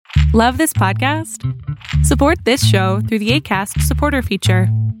Love this podcast? Support this show through the Acast supporter feature.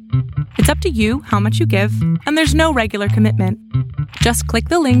 It's up to you how much you give, and there's no regular commitment. Just click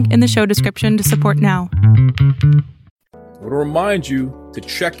the link in the show description to support now. I want to remind you to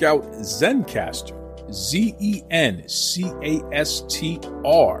check out Zencastr, Zencastr.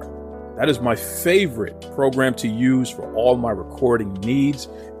 That is my favorite program to use for all my recording needs.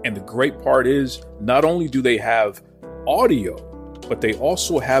 And the great part is, not only do they have audio, but they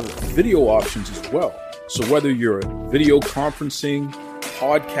also have video options as well. So whether you're video conferencing,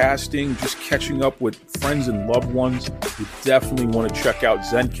 podcasting, just catching up with friends and loved ones, you definitely want to check out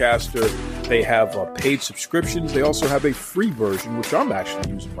Zencastr. They have paid subscriptions. They also have a free version, which I'm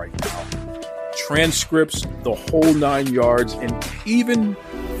actually using right now. Transcripts, the whole 9 yards, and even,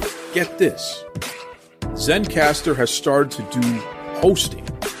 get this, Zencastr has started to do hosting.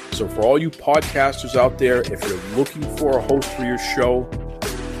 So for all you podcasters out there, if you're looking for a host for your show,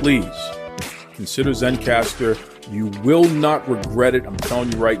 please consider Zencastr. You will not regret it. I'm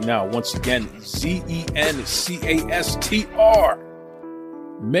telling you right now. Once again, Zencastr.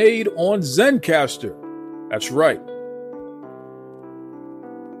 Made on Zencastr. That's right.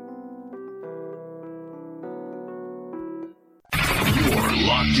 You're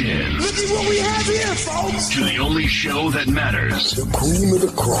locked in. Look at what we have here, folks. To the only show that matters. The cream of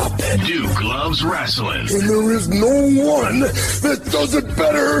the crop. Duke Loves Wrestling. And there is no one that does it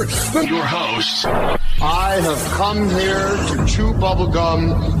better than Your host, I have come here to chew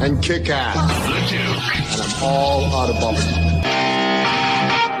bubblegum and kick ass. The Duke. And I'm all out of bubblegum.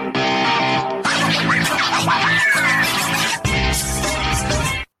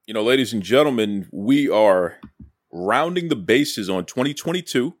 You know, ladies and gentlemen, we are rounding the bases on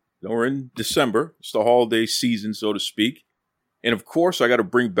 2022. We're in December. It's the holiday season, so to speak. And of course, I got to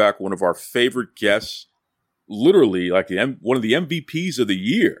bring back one of our favorite guests, literally like one of the MVPs of the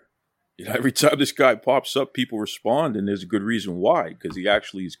year. You know, every time this guy pops up, people respond, and there's a good reason why, because he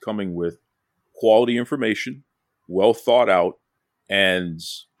actually is coming with quality information, well thought out, and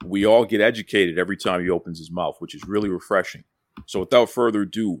we all get educated every time he opens his mouth, which is really refreshing. So without further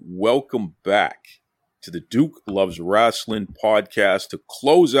ado, welcome back to the Duke Loves Wrestling podcast to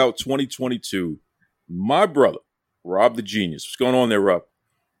close out 2022. My brother, Rob the Genius. What's going on there, Rob?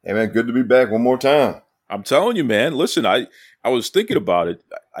 Hey, man, good to be back one more time. I'm telling you, man. Listen, I was thinking about it.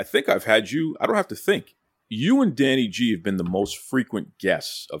 I think I've had you. I don't have to think. You and Danny G have been the most frequent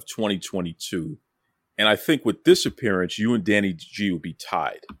guests of 2022. And I think with this appearance, you and Danny G will be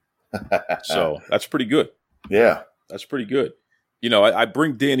tied. So that's pretty good. Yeah. That's pretty good. You know, I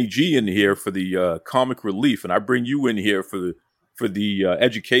bring Danny G in here for the comic relief, and I bring you in here for the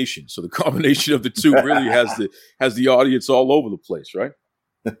education. So the combination of the two really has the audience all over the place, right?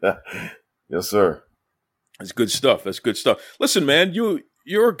 Yes, sir. That's good stuff. That's good stuff. Listen, man,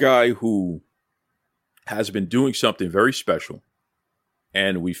 you're a guy who has been doing something very special,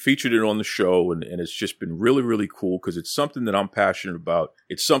 and we featured it on the show, and it's just been really, really cool because it's something that I'm passionate about.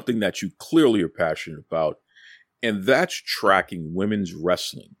 It's something that you clearly are passionate about. And that's tracking women's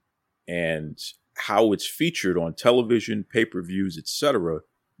wrestling and how it's featured on television, pay-per-views, etc.,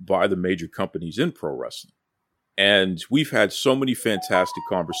 by the major companies in pro wrestling. And we've had so many fantastic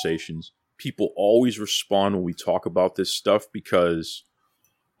conversations. People always respond when we talk about this stuff because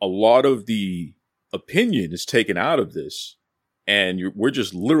a lot of the opinion is taken out of this. And we're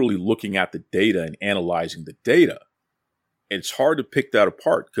just literally looking at the data and analyzing the data. It's hard to pick that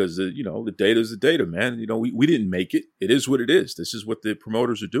apart because, the data is the data, man. You know, we didn't make it. It is what it is. This is what the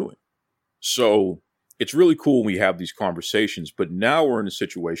promoters are doing. So it's really cool when we have these conversations. But now we're in a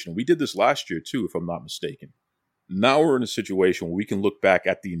situation, we did this last year too, if I'm not mistaken. Now we're in a situation where we can look back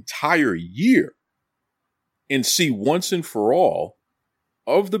at the entire year and see once and for all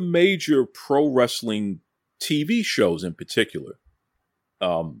of the major pro wrestling TV shows in particular.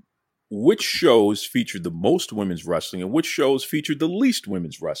 Which shows featured the most women's wrestling and which shows featured the least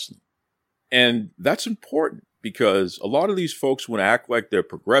women's wrestling. And that's important because a lot of these folks want to act like they're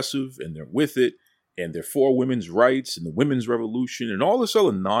progressive and they're with it and they're for women's rights and the women's revolution and all this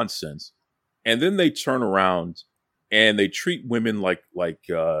other nonsense. And then they turn around and they treat women like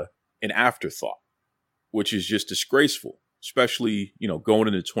an afterthought, which is just disgraceful, especially, going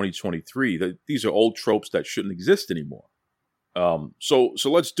into 2023. These are old tropes that shouldn't exist anymore. So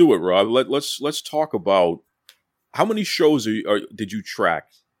let's do it, Rob. Let's talk about how many shows did you track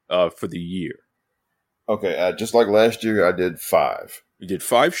for the year? Okay, just like last year, I did 5. You did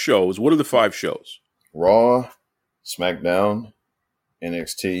 5 shows. What are the 5 shows? Raw, SmackDown,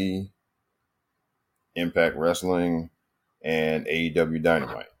 NXT, Impact Wrestling, and AEW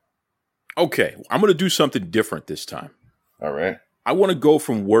Dynamite. Okay, I'm going to do something different this time. All right. I want to go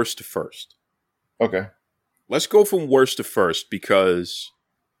from worst to first. Okay. Let's go from worst to first because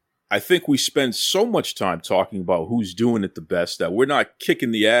I think we spend so much time talking about who's doing it the best that we're not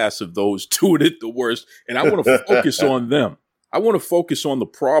kicking the ass of those doing it the worst. And I want to focus on them. I want to focus on the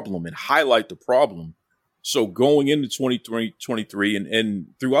problem and highlight the problem. So going into 2023 and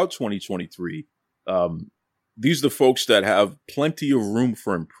throughout 2023, these are the folks that have plenty of room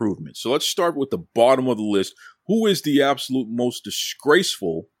for improvement. So let's start with the bottom of the list. Who is the absolute most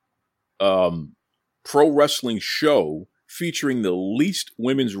disgraceful pro wrestling show featuring the least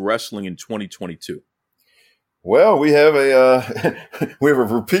women's wrestling in 2022? Well, we have a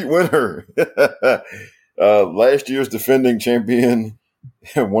repeat winner. Last year's defending champion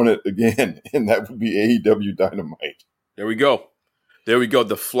won it again, and that would be AEW Dynamite. There we go.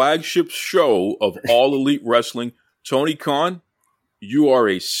 The flagship show of All Elite Wrestling. Tony Khan, you are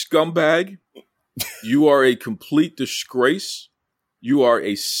a scumbag. You are a complete disgrace. You are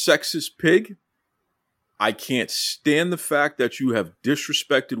a sexist pig. I can't stand the fact that you have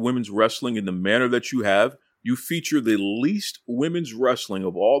disrespected women's wrestling in the manner that you have. You feature the least women's wrestling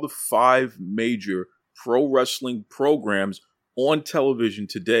of all the 5 major pro wrestling programs on television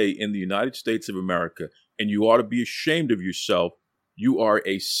today in the United States of America, and you ought to be ashamed of yourself. You are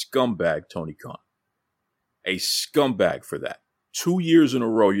a scumbag, Tony Khan. A scumbag for that. 2 years in a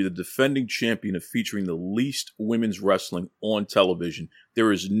row, you're the defending champion of featuring the least women's wrestling on television.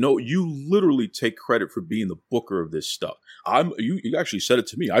 You literally take credit for being the booker of this stuff. You actually said it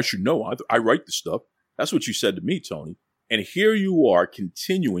to me. I should know. I write the stuff. That's what you said to me, Tony. And here you are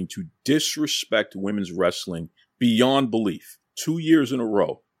continuing to disrespect women's wrestling beyond belief. 2 years in a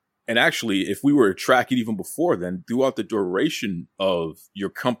row. And actually, if we were to track it even before then, throughout the duration of your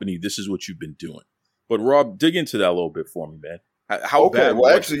company, this is what you've been doing. But Rob, dig into that a little bit for me, man. How bad?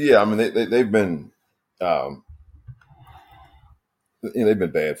 Well, actually, yeah. I mean, they've been, they've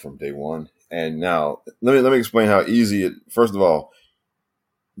been bad from day one. And now, let me explain how easy it. First of all,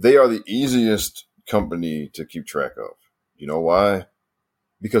 they are the easiest company to keep track of. You know why?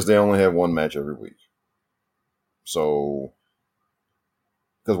 Because they only have one match every week. So,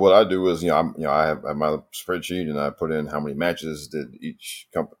 because what I do is, I have my spreadsheet and I put in how many matches did each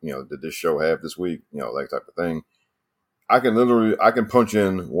company, did this show have this week, that type of thing. I can punch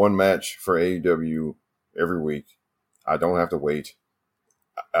in one match for AEW every week. I don't have to wait.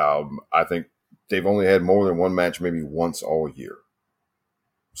 I think they've only had more than one match maybe once all year.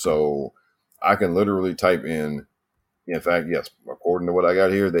 So I can literally type in fact, yes, according to what I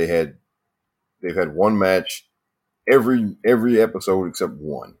got here, they've had one match every episode except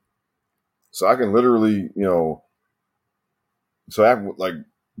one. So I can literally, so after, like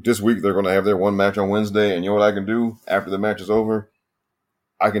this week they're going to have their one match on Wednesday, and you know what I can do after the match is over?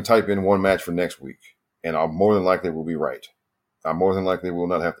 I can type in one match for next week, and I'll more than likely will be right. I more than likely will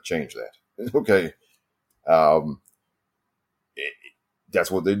not have to change that. Okay.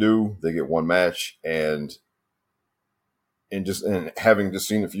 That's what they do. They get one match, and having just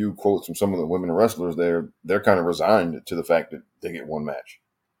seen a few quotes from some of the women wrestlers there, they're kind of resigned to the fact that they get one match.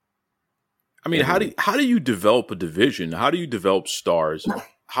 I mean, how do you develop a division? How do you develop stars?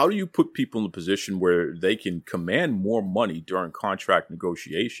 How do you put people in a position where they can command more money during contract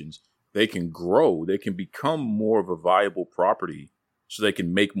negotiations? They can grow. They can become more of a viable property so they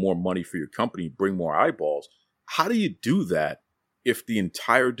can make more money for your company, bring more eyeballs. How do you do that if the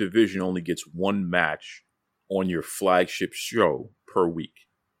entire division only gets one match on your flagship show per week?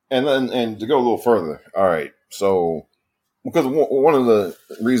 And to go a little further, all right, so because one of the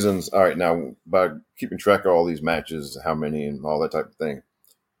reasons, all right, now by keeping track of all these matches, how many and all that type of thing,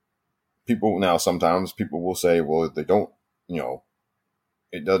 sometimes people will say, well, if they don't,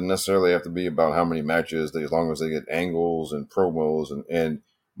 it doesn't necessarily have to be about how many matches, as long as they get angles and promos. And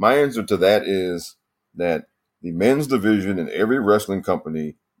my answer to that is that the men's division in every wrestling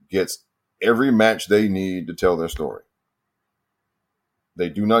company gets every match they need to tell their story. They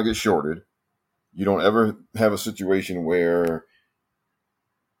do not get shorted. You don't ever have a situation where,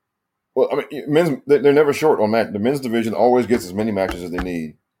 they're never short on match. The men's division always gets as many matches as they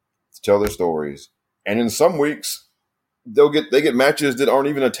need to tell their stories. And in some weeks, they get matches that aren't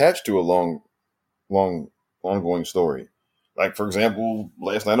even attached to a long ongoing story. Like, for example,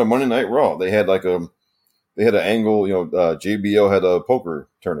 last night on Monday Night Raw, they had an angle, JBL had a poker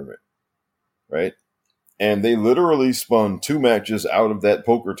tournament, right? And they literally spun 2 matches out of that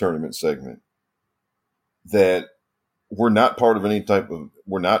poker tournament segment that were not part of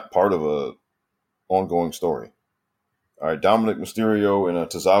a ongoing story. All right, Dominic Mysterio and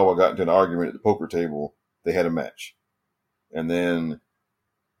Tozawa got into an argument at the poker table. They had a match. And then,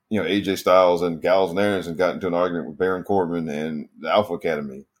 AJ Styles and Gallows and Anderson got into an argument with Baron Corbin and the Alpha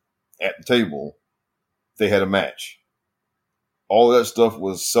Academy at the table, they had a match. All of that stuff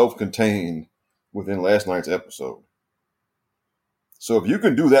was self-contained within last night's episode. So if you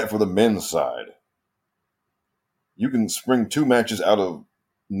can do that for the men's side, you can spring 2 matches out of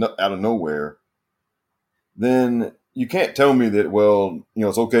nowhere, then you can't tell me that,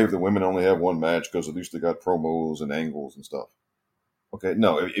 it's okay if the women only have 1 match because at least they got promos and angles and stuff. Okay,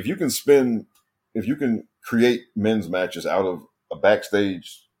 no, if you can create men's matches out of a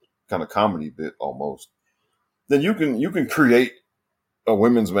backstage kind of comedy bit almost, then you can create a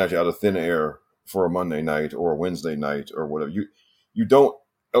women's match out of thin air for a Monday night or a Wednesday night or whatever. You don't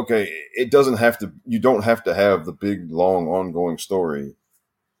have to have the big, long, ongoing story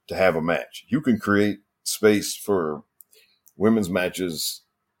to have a match. You can create space for women's matches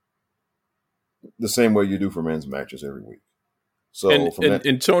the same way you do for men's matches every week. So,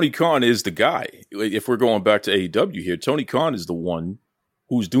 and Tony Khan is the guy. If we're going back to AEW here, Tony Khan is the one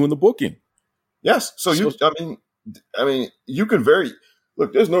who's doing the booking. Yes. I mean, you can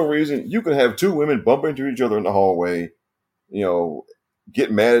look, there's no reason you can have 2 women bump into each other in the hallway,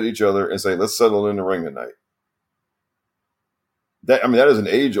 get mad at each other and say, let's settle in the ring tonight. That is an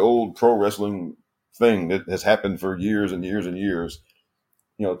age-old pro wrestling thing that has happened for years and years and years.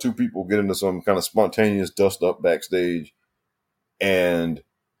 2 people get into some kind of spontaneous dust up backstage and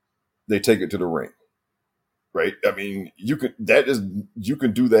they take it to the ring. Right? I mean, you can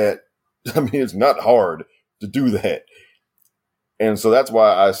do that. I mean, it's not hard to do that. And so that's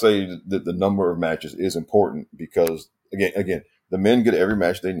why I say that the number of matches is important because again, the men get every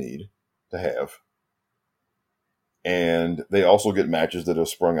match they need to have. And they also get matches that are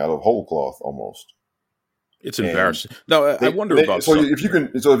sprung out of whole cloth almost. It's embarrassing. Now, I wonder about something. If you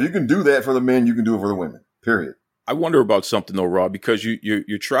can do that for the men, you can do it for the women. Period. I wonder about something though, Rob, because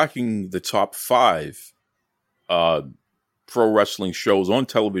you're tracking the top 5 pro wrestling shows on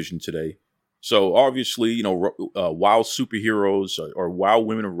television today. So obviously, WOW Superheroes or WOW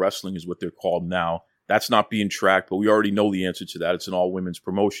Women of Wrestling is what they're called now. That's not being tracked, but we already know the answer to that. It's an all women's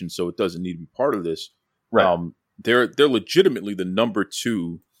promotion, so it doesn't need to be part of this. Right. They're legitimately the number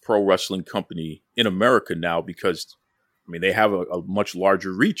 2 pro wrestling company in America now because, they have a much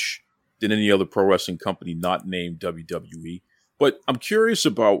larger reach than any other pro wrestling company not named WWE. But I'm curious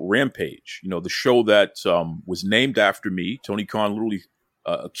about Rampage, the show that was named after me. Tony Khan literally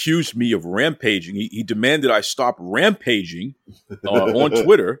accused me of rampaging. He demanded I stop rampaging on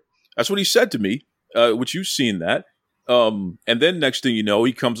Twitter. That's what he said to me, which you've seen that. And then next thing you know,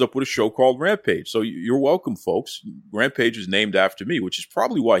 he comes up with a show called Rampage. So you're welcome, folks. Rampage is named after me, which is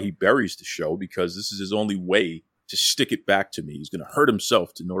probably why he buries the show, because this is his only way to stick it back to me. He's going to hurt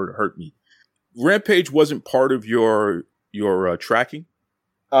himself in order to hurt me. Rampage wasn't part of your tracking?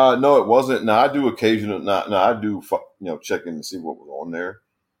 No, it wasn't. Now, I do occasionally, I do, check in to see what was on there.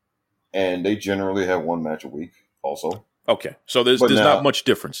 And they generally have 1 match a week also. Okay. So there's not much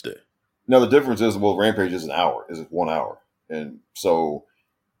difference there. No, the difference is, Rampage is 1 hour. And so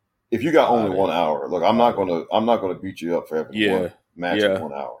if you got only 1 hour, look, I'm not going to beat you up for having 1 match in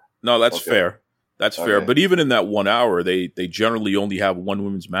 1 hour. No, that's fair. That's fair. But even in that 1 hour, they generally only have 1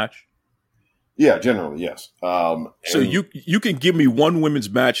 women's match. Yeah, generally, yes. So you can give me 1 women's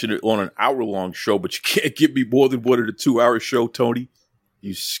match on an hour-long show, but you can't give me more than 1 at a 2-hour show, Tony.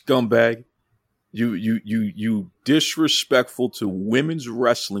 You scumbag. You disrespectful to women's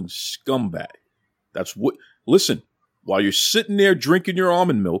wrestling scumbag. That's what. Listen, while you're sitting there drinking your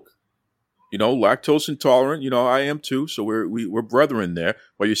almond milk, lactose intolerant. I am too. So we're brethren there.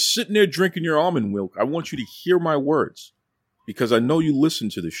 While you're sitting there drinking your almond milk, I want you to hear my words, because I know you listen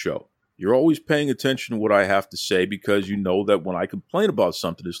to the show. You're always paying attention to what I have to say because you know that when I complain about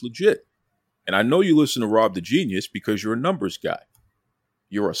something, it's legit. And I know you listen to Rob the Genius because you're a numbers guy.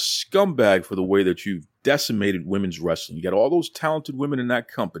 You're a scumbag for the way that you've decimated women's wrestling. You got all those talented women in that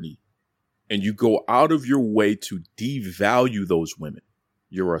company, and you go out of your way to devalue those women.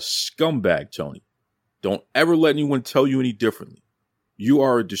 You're a scumbag, Tony. Don't ever let anyone tell you any differently. You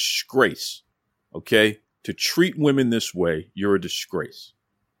are a disgrace, okay? To treat women this way, you're a disgrace.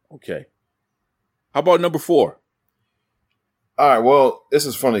 Okay. How about number 4? All right. Well, this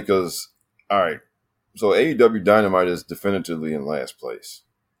is funny because, all right. So AEW Dynamite is definitively in last place.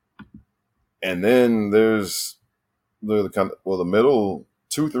 And then there's the middle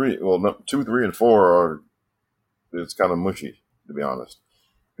 2, 3, 2, 3, and 4 it's kind of mushy, to be honest,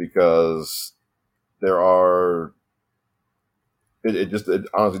 because there are, it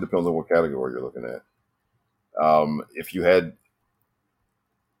honestly depends on what category you're looking at. If you had,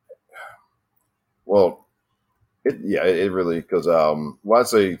 It really, because well, I'd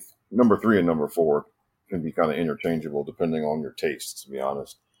say number 3 and number 4 can be kind of interchangeable depending on your tastes, to be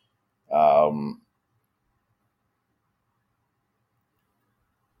honest. But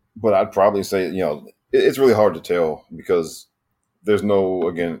I'd probably say, it's really hard to tell because there's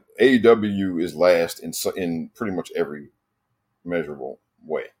again, AEW is last in pretty much every measurable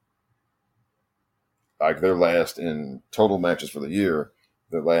way. Like they're last in total matches for the year.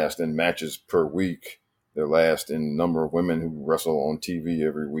 They're last in matches per week. They're last in number of women who wrestle on TV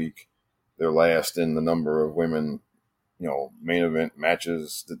every week. They're last in the number of women, main event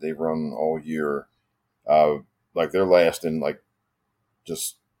matches that they run all year. Like they're last in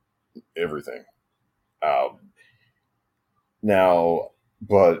just everything. Now,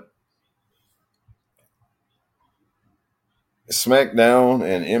 but SmackDown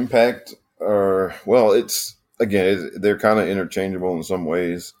and Impact are, well, they're kind of interchangeable in some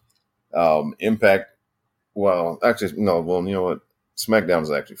ways. Impact, well, actually, no, well, you know what? SmackDown is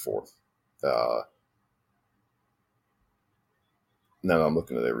actually 4th. Now I'm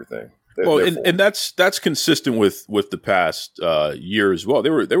looking at everything. And that's consistent with the past year as well. They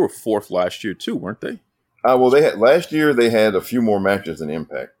were 4th last year too, weren't they? Well, last year they had a few more matches than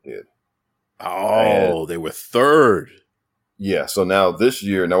Impact did. Oh, they were 3rd. Yeah. So now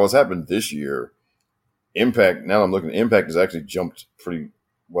what's happened this year? Impact. Now I'm looking. Impact has actually jumped pretty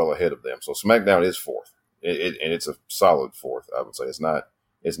well ahead of them. So SmackDown is 4th, and it's a solid 4th. I would say it's not.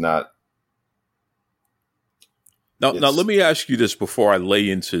 Now, let me ask you this before I lay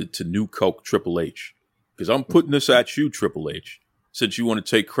into New Coke Triple H, because I'm putting this at you, Triple H, since you want to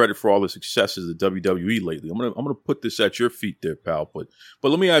take credit for all the successes of WWE lately. I'm gonna put this at your feet there, pal. But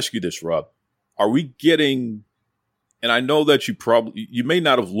let me ask you this, Rob: are we getting? And I know that you may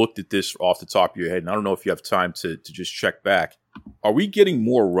not have looked at this off the top of your head, and I don't know if you have time to just check back. Are we getting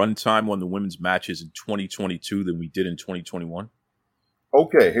more runtime on the women's matches in 2022 than we did in 2021?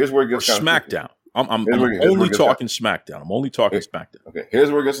 Okay, here's where it gets SmackDown. I'm only talking SmackDown. I'm only talking SmackDown. Okay,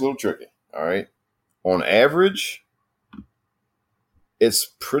 here's where it gets a little tricky. All right. On average,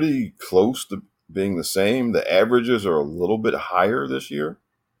 it's pretty close to being the same. The averages are a little bit higher this year.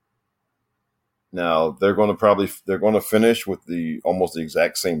 Now, they're going to finish with almost the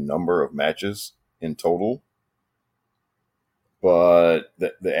exact same number of matches in total. But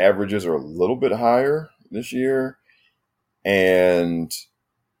the averages are a little bit higher this year. And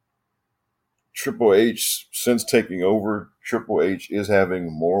Triple H, since taking over, Triple H is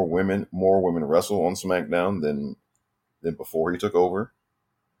having more women wrestle on SmackDown than before he took over.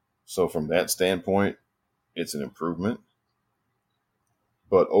 So from that standpoint, it's an improvement.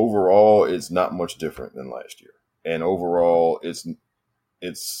 But overall, it's not much different than last year. And overall, it's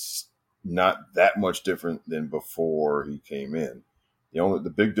not that much different than before he came in.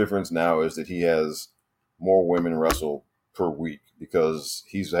 The big difference now is that he has more women wrestle per week because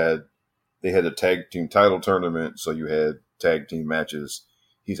they had a tag team title tournament, so you had tag team matches.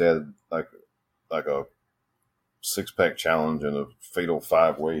 He's had like a 6-pack challenge and a fatal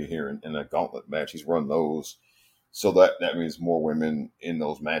 5-way here in a gauntlet match. He's run those. So that means more women in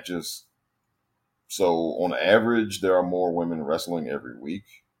those matches. So on average, there are more women wrestling every week.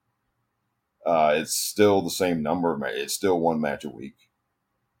 It's still the same number. It's still 1 match a week.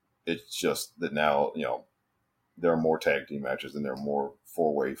 It's just that now, there are more tag team matches and there are more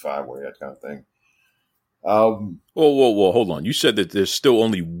 4-way, 5-way, that kind of thing. Whoa, hold on. You said that there's still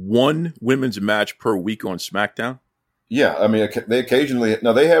only 1 women's match per week on SmackDown? Yeah, I mean, they occasionally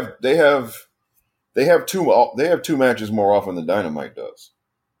they have 2 matches more often than Dynamite does.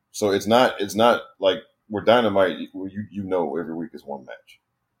 So it's not like where Dynamite, every week is 1 match.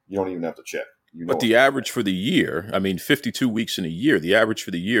 You don't even have to check. But the average for the year, 52 weeks in a year, the average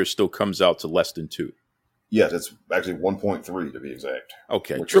for the year still comes out to less than 2. Yes, it's actually 1.3 to be exact.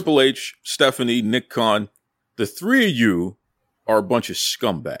 Okay, Triple H, Stephanie, Nick Khan, the 3 of you are a bunch of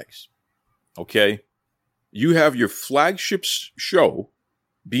scumbags. Okay? You have your flagship show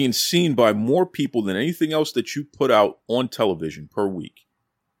being seen by more people than anything else that you put out on television per week.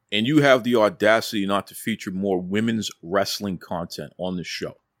 And you have the audacity not to feature more women's wrestling content on the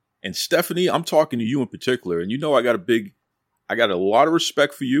show. And Stephanie, I'm talking to you in particular, and I got a lot of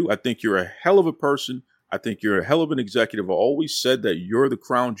respect for you. I think you're a hell of a person. I think you're a hell of an executive. I always said that you're the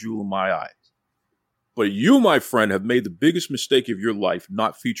crown jewel in my eyes. But you, my friend, have made the biggest mistake of your life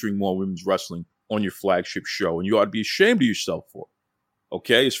not featuring more women's wrestling on your flagship show, and you ought to be ashamed of yourself for it.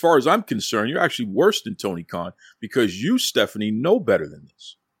 Okay? As far as I'm concerned, you're actually worse than Tony Khan because you, Stephanie, know better than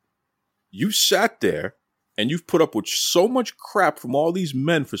this. You sat there and you've put up with so much crap from all these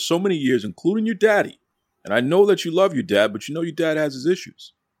men for so many years, including your daddy. And I know that you love your dad, but your dad has his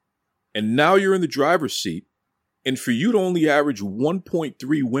issues. And now you're in the driver's seat And for you to only average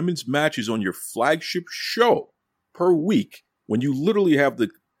 1.3 women's matches on your flagship show per week, when you literally have the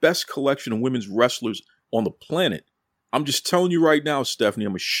best collection of women's wrestlers on the planet, I'm just telling you right now, Stephanie,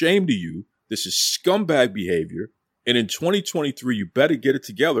 I'm ashamed of you. This is scumbag behavior. And in 2023, you better get it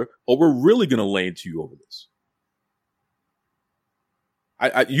together, or we're really going to lay into you over this.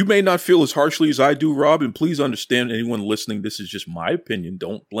 You may not feel as harshly as I do, Rob, and please understand, anyone listening, this is just my opinion.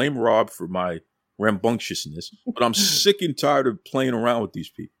 Don't blame Rob for my rambunctiousness, but I'm sick and tired of playing around with these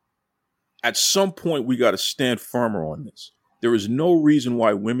people. At some point, we got to stand firmer on this. There is no reason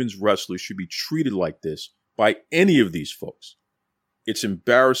why women's wrestlers should be treated like this by any of these folks. It's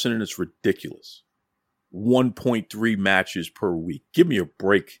embarrassing and it's ridiculous. 1.3 matches per week. Give me a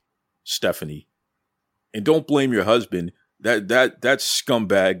break, Stephanie. And don't blame your husband. That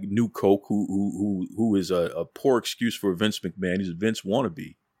scumbag New Coke who is a poor excuse for Vince McMahon. He's a Vince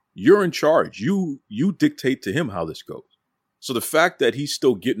wannabe. You're in charge. You dictate to him how this goes. So the fact that he's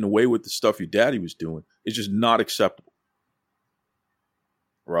still getting away with the stuff your daddy was doing is just not acceptable.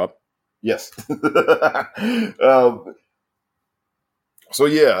 Rob? Yes. So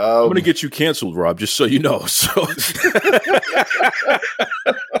yeah, I'm going to get you canceled, Rob, just so you know. So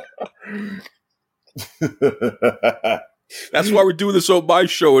that's why we're doing this on my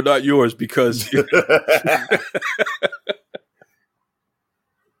show and not yours, because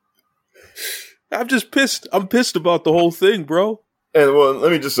I'm just pissed. I'm pissed about the whole thing, bro. And well,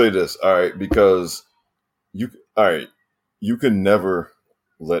 let me just say this, all right, because you can never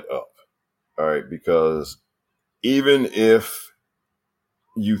let up, all right, because even if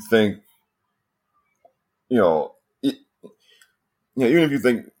you think, even if you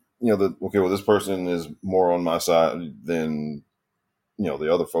think, that, okay, well, this person is more on my side than,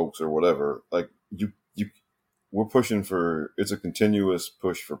 the other folks or whatever, like we're pushing for, it's a continuous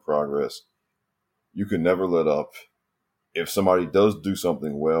push for progress. You can never let up. If somebody does do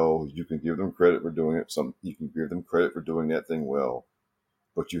something well, you can give them credit for doing it. You can give them credit for doing that thing well,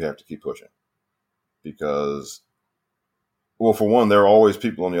 but you have to keep pushing because, well, for one, there are always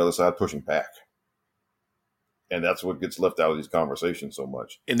people on the other side pushing back. And that's what gets left out of these conversations so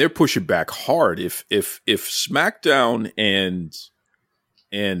much. And they're pushing back hard. If SmackDown and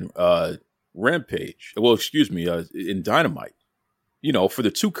Rampage, in Dynamite, for the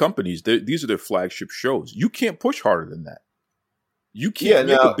two companies, these are their flagship shows. You can't push harder than that. You can't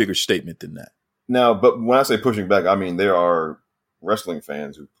make a bigger statement than that. Now, but when I say pushing back, I mean there are wrestling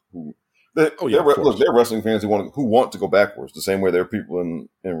fans who they're wrestling fans who want to go backwards. The same way there are people in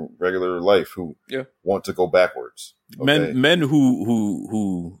regular life who want to go backwards. Okay? Men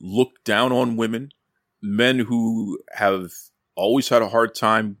who look down on women, men who have always had a hard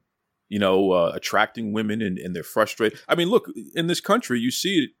time, attracting women, and they're frustrated. I mean, look, in this country, you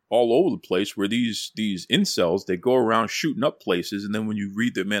see it all over the place where these incels, they go around shooting up places, and then when you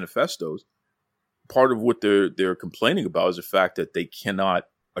read their manifestos, part of what they're complaining about is the fact that they cannot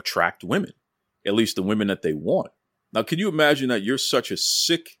attract women, at least the women that they want. Now, can you imagine that you're such a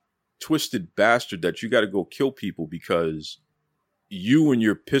sick, twisted bastard that you got to go kill people because you and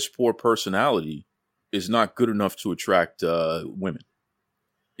your piss poor personality is not good enough to attract women?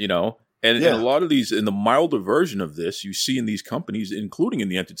 And a lot of these, in the milder version of this, you see in these companies, including in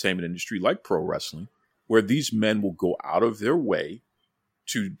the entertainment industry, like pro wrestling, where these men will go out of their way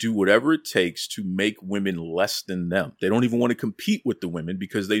to do whatever it takes to make women less than them. They don't even want to compete with the women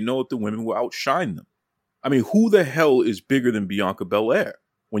because they know that the women will outshine them. I mean, who the hell is bigger than Bianca Belair?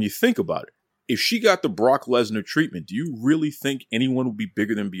 When you think about it, if she got the Brock Lesnar treatment, do you really think anyone would be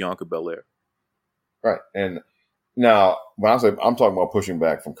bigger than Bianca Belair? Right. And now, when I say I'm talking about pushing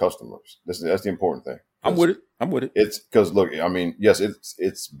back from customers, that's the important thing. I'm with it. It's because, look, I mean, yes,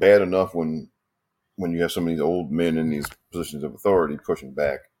 it's bad enough when you have some of these old men in these positions of authority pushing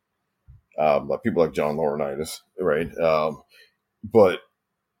back, like people like John Laurinaitis, right? But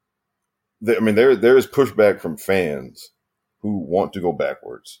there is pushback from fans who want to go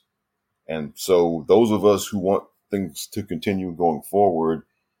backwards. And so those of us who want things to continue going forward,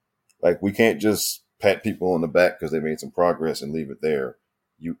 like we can't just pat people on the back because they made some progress and leave it there.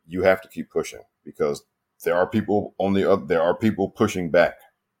 You have to keep pushing because there are people there are people pushing back.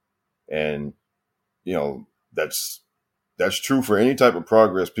 And that's true for any type of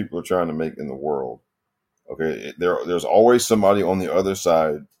progress people are trying to make in the world. Okay. There's always somebody on the other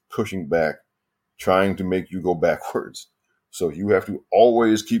side pushing back, trying to make you go backwards. So you have to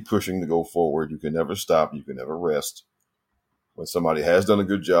always keep pushing to go forward. You can never stop. You can never rest. When somebody has done a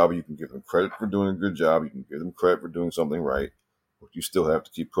good job, you can give them credit for doing a good job. You can give them credit for doing something right, but you still have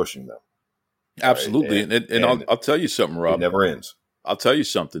to keep pushing them. Absolutely. Right? And I'll tell you something, Rob. It never ends. I'll tell you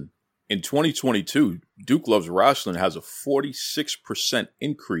something. in 2022, Duke Loves Wrestling has a 46%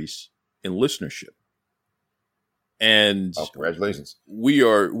 increase in listenership. And congratulations. We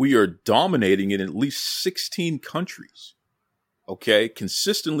are dominating in at least 16 countries. Okay,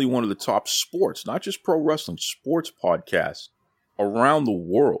 consistently one of the top sports, not just pro wrestling, sports podcasts around the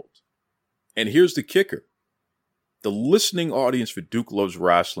world. And here's the kicker. The listening audience for Duke Loves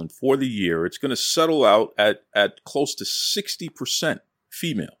Wrestling for the year, it's going to settle out at close to 60%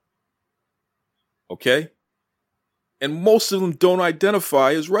 female. Okay? And most of them don't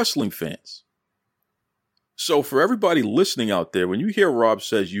identify as wrestling fans. So for everybody listening out there, when you hear Rob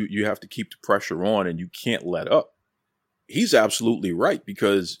says you have to keep the pressure on and you can't let up, he's absolutely right,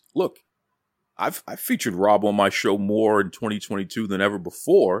 because look, I've featured Rob on my show more in 2022 than ever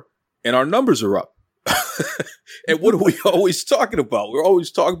before, and our numbers are up. And what are we always talking about? We're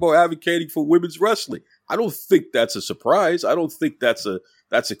always talking about advocating for women's wrestling. I don't think that's a surprise. I don't think that's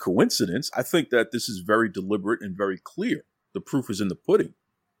a coincidence. I think that this is very deliberate and very clear. The proof is in the pudding.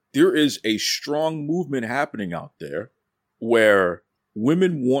 There is a strong movement happening out there where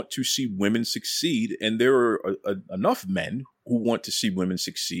women want to see women succeed, and there are enough men who want to see women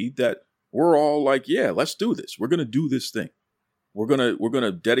succeed that we're all like, yeah, let's do this. We're going to do this thing. We're going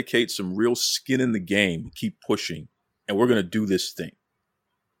to dedicate some real skin in the game, keep pushing, and we're going to do this thing.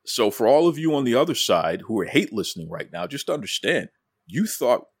 So for all of you on the other side who are hate listening right now, just understand, you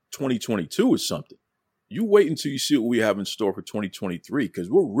thought 2022 was something. You wait until you see what we have in store for 2023, because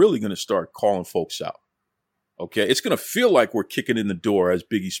we're really going to start calling folks out. Okay, it's going to feel like we're kicking in the door, as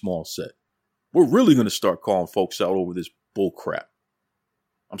Biggie Smalls said. We're really going to start calling folks out over this bull crap.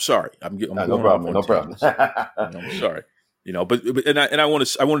 I'm sorry. No problem. I'm sorry. But I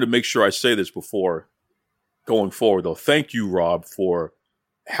wanted to make sure I say this before going forward, though. Thank you, Rob, for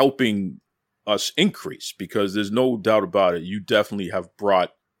helping us increase, because there's no doubt about it. You definitely have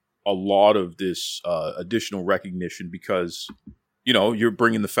brought a lot of this additional recognition, because you're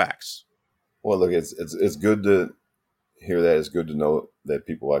bringing the facts. Well, look, it's good to hear that. It's good to know that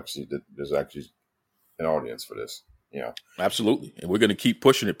there's actually an audience for this. Absolutely, and we're going to keep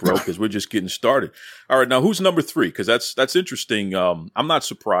pushing it, bro, because we're just getting started. All right, now who's number 3? Because that's interesting. I'm not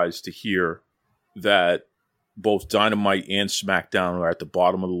surprised to hear that both Dynamite and SmackDown are at the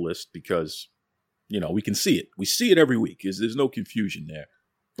bottom of the list, because we can see it. We see it every week. There's no confusion there.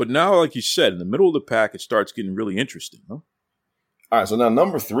 But now, like you said, in the middle of the pack, it starts getting really interesting. Huh? All right, so now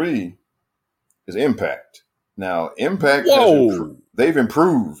number 3 is Impact. Now, Impact, they've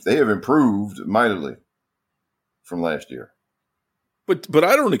improved. They have improved mightily from last year. But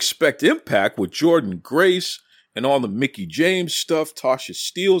I don't expect Impact with Jordan Grace and all the Mickie James stuff. Tasha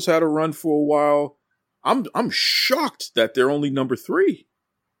Steelz had a run for a while. I'm shocked that they're only number 3.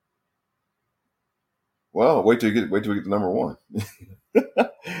 Well, wait till we get to number 1.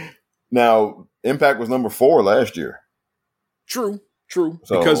 Now, Impact was number 4 last year. True.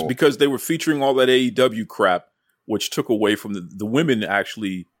 So, because they were featuring all that AEW crap, which took away from the women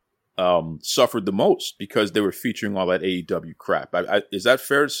actually suffered the most, because they were featuring all that AEW crap. Is that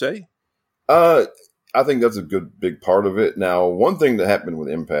fair to say? I think that's a good big part of it. Now, one thing that happened with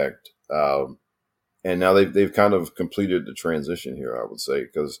Impact, and now they've kind of completed the transition here, I would say,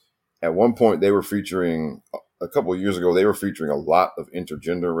 because at one point they were featuring, a couple of years ago, they were featuring a lot of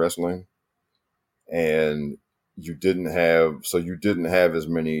intergender wrestling, and you didn't have as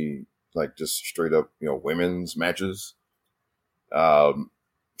many like just straight up women's matches.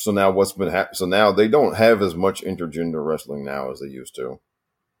 So now what's been happening? So now they don't have as much intergender wrestling now as they used to,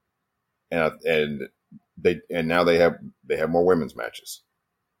 and now they have more women's matches.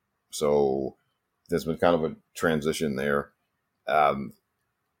 So there's been kind of a transition there, and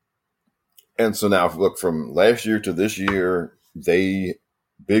so now look, from last year to this year,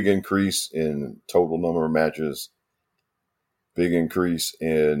 big increase in total number of matches, big increase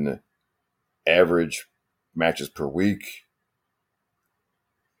in average matches per week.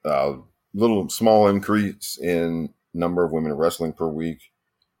 Little small increase in number of women wrestling per week,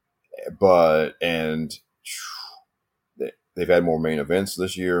 and they've had more main events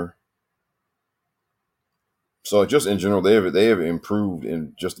this year. So just in general, they have improved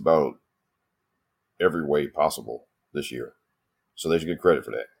in just about every way possible this year. So they should get credit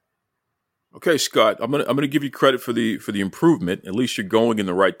for that. Okay, Scott, I'm gonna give you credit for the improvement. At least you're going in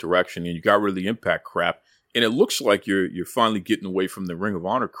the right direction, and you got rid of the Impact crap. And it looks like you're finally getting away from the Ring of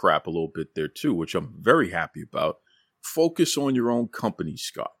Honor crap a little bit there too, which I'm very happy about. Focus on your own company,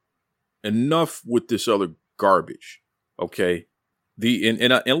 Scott. Enough with this other garbage, okay?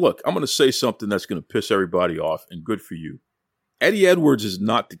 And look, I'm going to say something that's going to piss everybody off, and good for you. Eddie Edwards is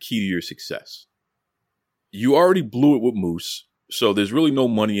not the key to your success. You already blew it with Moose, So there's really no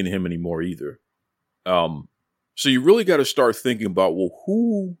money in him anymore either. So you really got to start thinking about, well,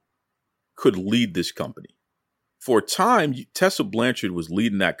 who could lead this company? For a time, Tessa Blanchard was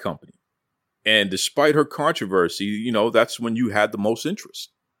leading that company. And despite her controversy, you know, that's when you had the most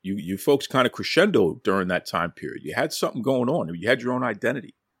interest. You folks kind of crescendoed during that time period. You had something going on. You had your own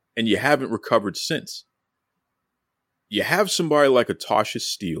identity. And you haven't recovered since. You have somebody like a Tasha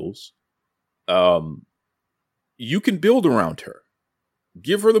Steelz. You can build around her.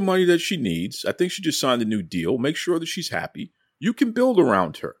 Give her the money that she needs. I think she just signed a new deal. Make sure that she's happy. You can build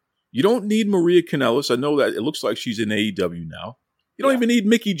around her. You don't need Maria Kanellis. I know that it looks like she's in AEW now. You don't even need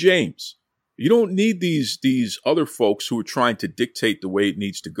Mickie James. You don't need these other folks who are trying to dictate the way it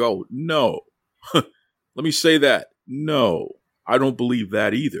needs to go. No. Let me say that. No. I don't believe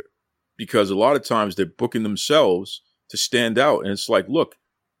that either. Because a lot of times they're booking themselves to stand out. And it's like, look,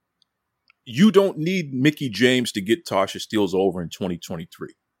 you don't need Mickie James to get Tasha Steelz over in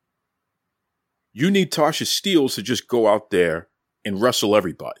 2023. You need Tasha Steelz to just go out there and wrestle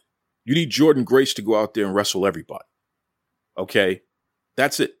everybody. You need Jordynne Grace to go out there and wrestle everybody. Okay?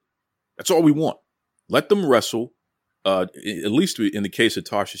 That's it. That's all we want. Let them wrestle. At least in the case of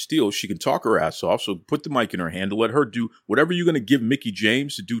Tasha Steelz, she can talk her ass off. So put the mic in her hand and let her do whatever you're going to give Mickie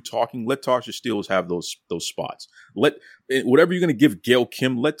James to do talking. Let Tasha Steelz have those spots. Whatever you're going to give Gail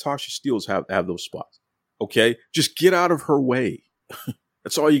Kim, let Tasha Steelz have those spots. Okay, just get out of her way.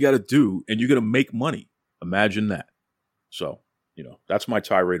 That's all you got to do, and you're going to make money. Imagine that. So that's my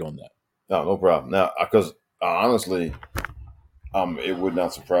tirade on that. No problem. Now, because honestly, it would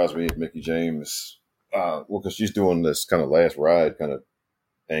not surprise me if Mickie James. Because she's doing this kind of last ride kind of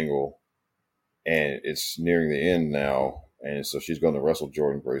angle, and it's nearing the end now, and so she's going to wrestle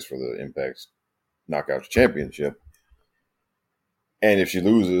Jordynne Grace for the Impact Knockouts Championship. And if she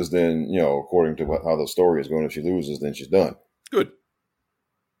loses, then according to how the story is going, if she loses, then she's done. Good.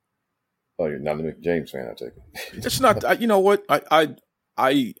 Oh, you're not a Mickie James fan, I take it. It's not. You know what? I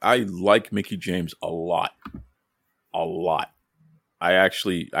like Mickie James a lot. I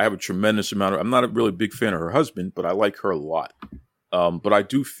have a tremendous amount of, I'm not a really big fan of her husband, but I like her a lot. But I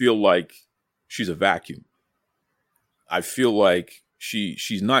do feel like she's a vacuum. I feel like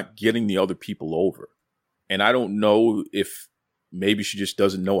she's not getting the other people over. And I don't know if maybe she just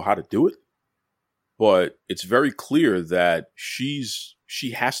doesn't know how to do it, but it's very clear that she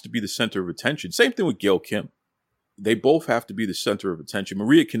has to be the center of attention. Same thing with Gail Kim. They both have to be the center of attention.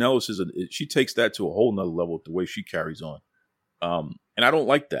 Maria Kanellis she takes that to a whole nother level with the way she carries on. And I don't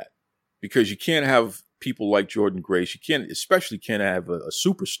like that because you can't have people like Jordynne Grace. You especially can't have a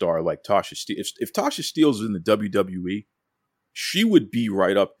superstar like Tasha Steelz. If Tasha Steelz is in the WWE, she would be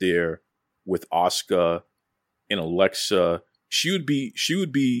right up there with Asuka and Alexa. She would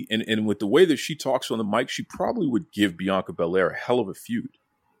be, and with the way that she talks on the mic, she probably would give Bianca Belair a hell of a feud.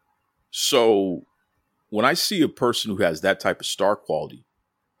 So when I see a person who has that type of star quality,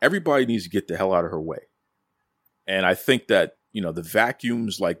 everybody needs to get the hell out of her way. And I think that, the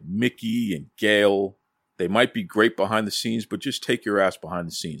vacuums like Mickie and Gail, they might be great behind the scenes, but just take your ass behind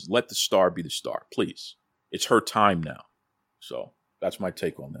the scenes. Let the star be the star, please. It's her time now. So that's my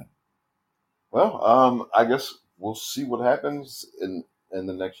take on that. Well, I guess we'll see what happens in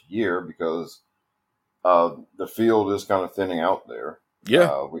the next year because the field is kind of thinning out there.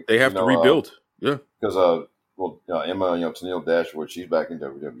 Yeah, they have to rebuild. Yeah. Because, Emma, Tennille Dashwood, she's back in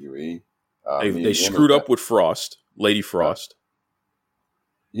WWE. They screwed up with Frost, Lady Frost.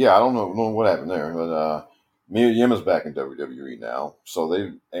 Yeah, I don't know what happened there, but Mia Yim is back in WWE now. So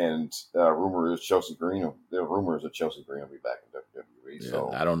rumor is Chelsea Green. There are rumors that Chelsea Green will be back in WWE. Yeah, so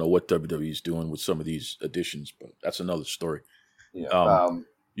I don't know what WWE is doing with some of these additions, but that's another story. Yeah,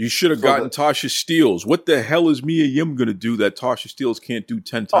 you should have gotten Tasha Steelz. What the hell is Mia Yim going to do that Tasha Steelz can't do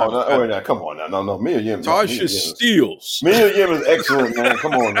 10 times? Now, come on now. No, Mia Yim. Tasha Steelz. Mia Yim is excellent, man.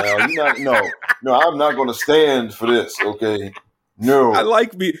 Come on now. No, I'm not going to stand for this, okay? No. I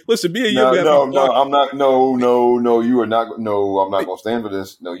like me. Listen, Mia Yim. I'm not. No, you are not. No, I'm not going to stand for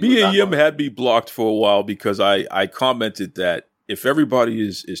this. No, Mia Yim had me blocked for a while because I commented that if everybody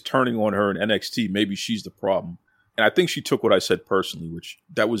is turning on her in NXT, maybe she's the problem. And I think she took what I said personally, which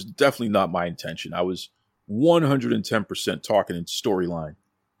that was definitely not my intention. I was 110% talking in storyline.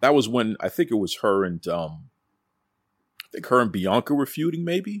 That was when I think it was her and Bianca were feuding,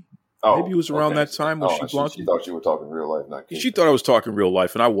 maybe. Maybe it was around that time when she blocked. She thought you were talking real life. Not she thought I was talking real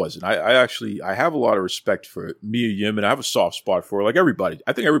life, and I wasn't. I have a lot of respect for Mia Yim, and I have a soft spot for her. Like everybody,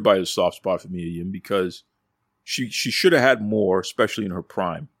 I think everybody has a soft spot for Mia Yim because she should have had more, especially in her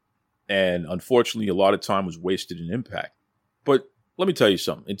prime. And unfortunately, a lot of time was wasted in Impact. But let me tell you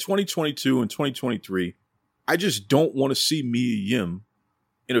something. In 2022 and 2023, I just don't want to see Mia Yim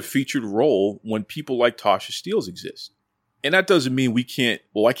in a featured role when people like Tasha Steelz exist. And that doesn't mean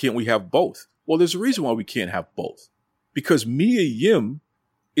why can't we have both? Well, there's a reason why we can't have both. Because Mia Yim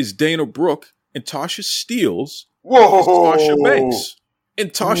is Dana Brooke and Tasha Steelz is Sasha Banks.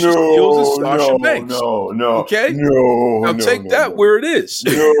 And Tasha Steelz is Sasha Banks. No. Okay? No. Now take that where it is.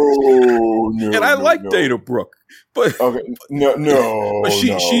 No. And I like Dana Brooke. But okay. But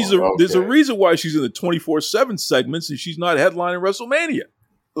there's a reason why she's in the 24/7 segments and she's not headlining WrestleMania.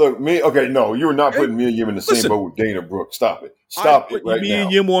 Look, you were not putting Mia Yim in the same boat with Dana Brooke. Stop it. Stop it right now. Mia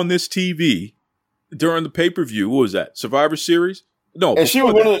Yim on this TV during the pay-per-view. What was that? Survivor Series? No. And she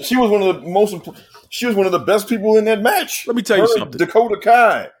was one of the best people in that match. Let me tell you something. Dakota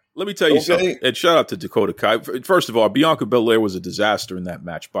Kai. Let me tell you something. And shout out to Dakota Kai. First of all, Bianca Belair was a disaster in that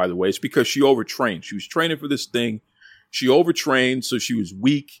match, by the way. It's because she overtrained. She was training for this thing. She overtrained, so she was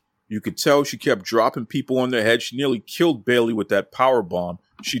weak. You could tell she kept dropping people on their head. She nearly killed Bayley with that power bomb.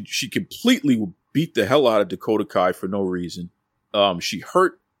 She completely beat the hell out of Dakota Kai for no reason. She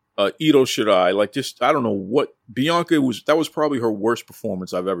hurt Ito Shirai. I don't know what Bianca was. That was probably her worst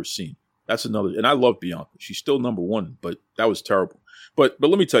performance I've ever seen. That's another. And I love Bianca. She's still number one, but that was terrible. But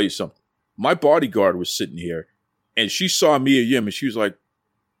let me tell you something. My bodyguard was sitting here, and she saw Mia Yim, and she was like,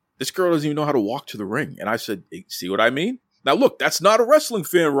 "This girl doesn't even know how to walk to the ring." And I said, hey, "See what I mean?" Now look, that's not a wrestling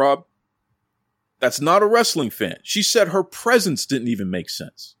fan, Rob. That's not a wrestling fan. She said her presence didn't even make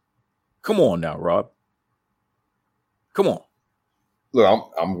sense. Come on now, Rob. Come on. Look,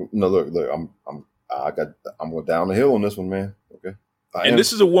 I'm going down the hill on this one, man. Okay.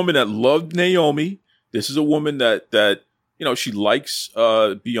 This is a woman that loved Naomi. This is a woman that she likes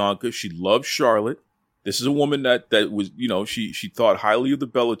Bianca. She loves Charlotte. This is a woman that was, she thought highly of the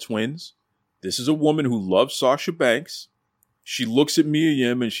Bella Twins. This is a woman who loves Sasha Banks. She looks at Mia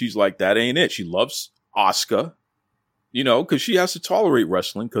Yim and she's like, that ain't it. She loves Asuka, because she has to tolerate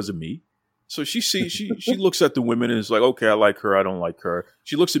wrestling because of me. So she looks at the women and is like, okay, I like her. I don't like her.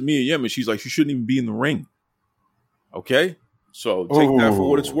 She looks at Mia Yim and she's like, she shouldn't even be in the ring. Okay. So take that for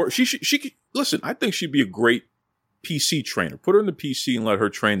what it's worth. She could, listen, I think she'd be a great PC trainer. Put her in the PC and let her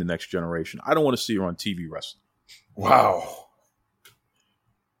train the next generation. I don't want to see her on TV wrestling. Wow.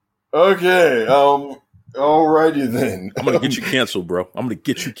 Okay. Alrighty then. I'm gonna get you canceled, bro. I'm gonna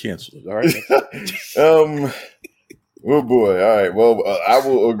get you canceled. All right. Oh boy. All right. Well, I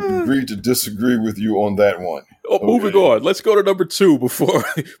will agree to disagree with you on that one. Oh, okay. Moving on. Let's go to number 2 before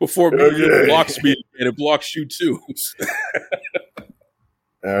it blocks me and it blocks you too.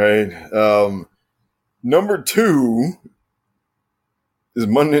 All right. Number 2 is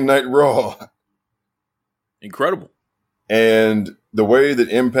Monday Night Raw. Incredible. And the way that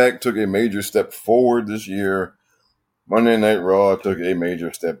Impact took a major step forward this year, Monday Night Raw took a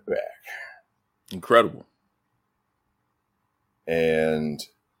major step back. Incredible. And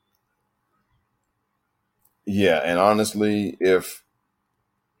and honestly, if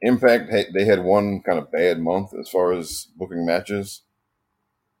Impact they had one kind of bad month as far as booking matches,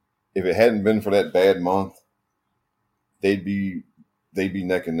 if it hadn't been for that bad month, they'd be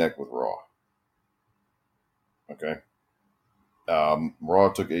neck and neck with Raw. Okay.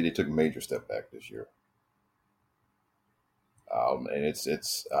 Raw took a major step back this year. And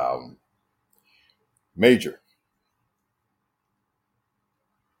it's major.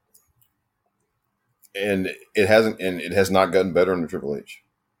 And it has not gotten better under Triple H.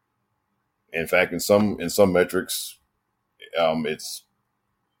 In fact, in some metrics, it's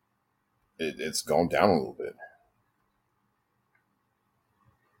gone down a little bit.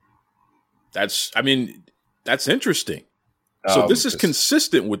 That's interesting. So this is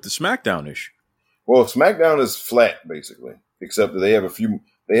consistent with the SmackDown issue. Well, SmackDown is flat basically, except that they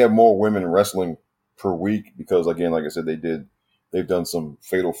have more women wrestling per week because, again, like I said, they've done some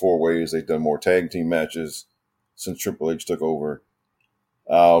fatal 4-ways. They've done more tag team matches since Triple H took over.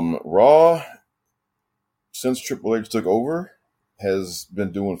 Raw, since Triple H took over, has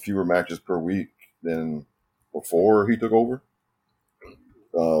been doing fewer matches per week than before he took over.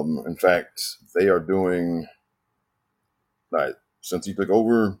 In fact, they are doing, since he took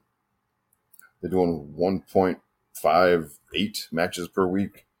over, they're doing 1.58 matches per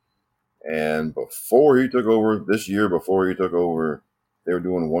week. And before he took over, they were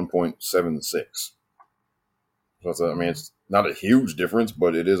doing 1.76. So it's not a huge difference,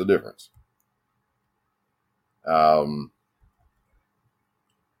 but it is a difference.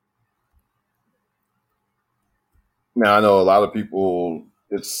 Now, I know a lot of people,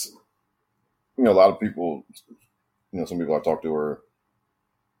 some people I've talked to are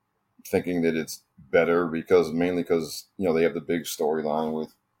thinking that it's better mainly because they have the big storyline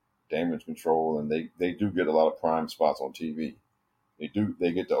with damage control, and they do get a lot of prime spots on TV.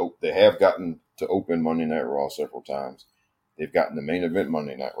 They have gotten to open Monday Night Raw several times. They've gotten the main event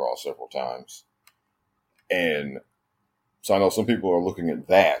Monday Night Raw several times. And so I know some people are looking at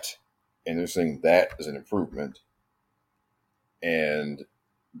that and they're saying that is an improvement. And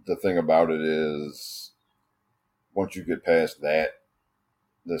the thing about it is, once you get past that,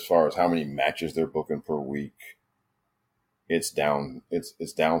 as far as how many matches they're booking per week, it's down.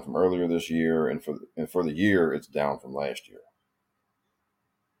 It's down from earlier this year, and for the year, it's down from last year.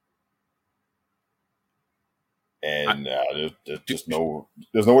 And there's just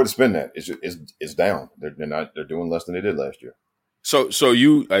there's no way to spin that. It's down. They're doing less than they did last year. So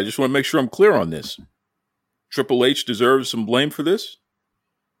I just want to make sure I'm clear on this. Triple H deserves some blame for this?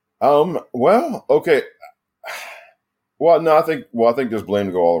 Well, okay. Well, no, I think there's blame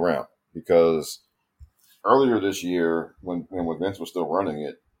to go all around, because earlier this year, when Vince was still running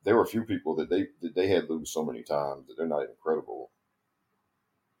it, there were a few people that they had lose so many times that they're not even credible.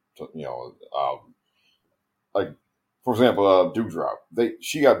 To, like, for example, Doudrop.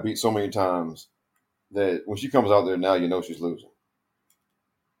 She got beat so many times that when she comes out there now, you know she's losing.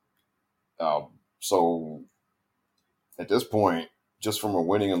 So at this point, just from a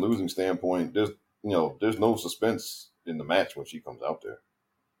winning and losing standpoint, there's no suspense in the match when she comes out there.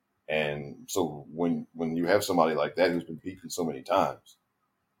 And so when you have somebody like that who's been beaten so many times,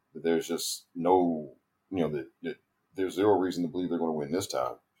 that there's just no, that there's zero reason to believe they're going to win this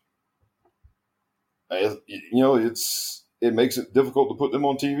time. It makes it difficult to put them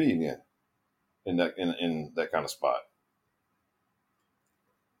on TV again in that kind of spot.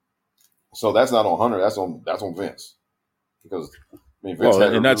 So that's not on Hunter. That's on Vince, because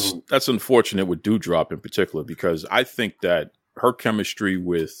Vince that's unfortunate with Doudrop in particular, because I think that her chemistry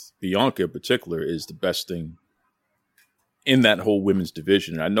with Bianca in particular is the best thing in that whole women's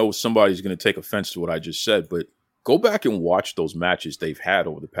division. And I know somebody's going to take offense to what I just said, but go back and watch those matches they've had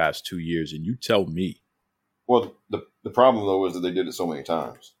over the past 2 years, and you tell me. Well, the problem though is that they did it so many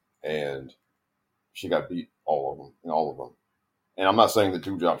times, and she got beat all of them. And I'm not saying that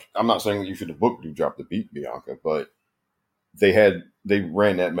you should have booked Doudrop to beat Bianca, but they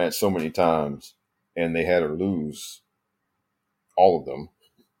ran that match so many times, and they had her lose all of them,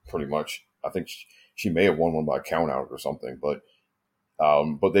 pretty much. I think she may have won one by count out or something, but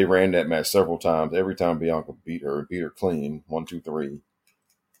they ran that match several times. Every time Bianca beat her clean, 1, 2, 3,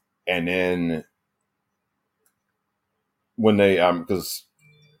 and then when they because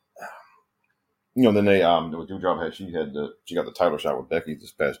then they Doudrop she got the title shot with Becky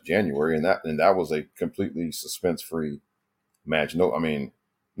this past January, and that was a completely suspense free match. Nobody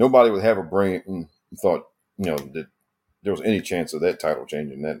would have a brain and thought that there was any chance of that title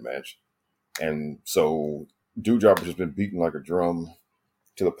changing that match. And so Doudrop has just been beaten like a drum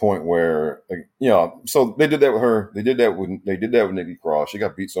to the point where, so they did that with her. They did that with Nikki Cross. She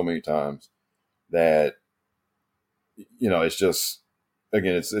got beat so many times that, it's just,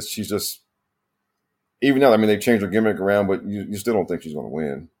 again, she's just, even now, they changed her gimmick around, but you still don't think she's going to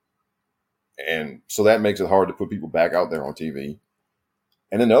win. And so that makes it hard to put people back out there on TV.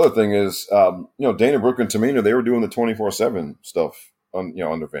 And then the other thing is, Dana Brooke and Tamina, they were doing the 24/7 stuff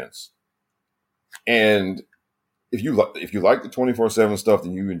under Vince. And if you like the 24/7 stuff,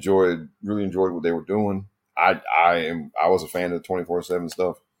 then you really enjoyed what they were doing. I was a fan of the 24/7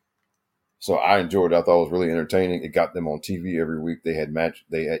 stuff, so I enjoyed it. I thought it was really entertaining. It got them on TV every week. They had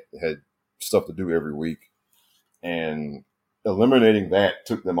had stuff to do every week, and eliminating that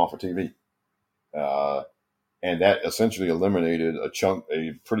took them off of TV. And that essentially eliminated a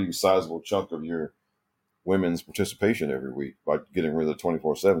pretty sizable chunk of your women's participation every week by getting rid of the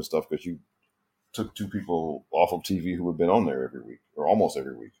 24/7 stuff, because you took two people off of TV who had been on there every week, or almost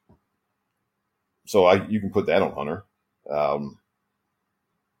every week. So you can put that on Hunter.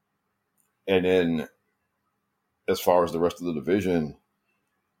 And then as far as the rest of the division,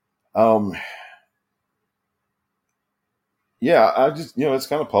 I just, it's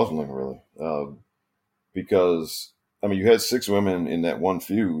kind of puzzling, really. Because, you had 6 women in that one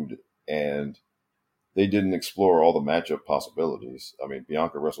feud, and they didn't explore all the matchup possibilities.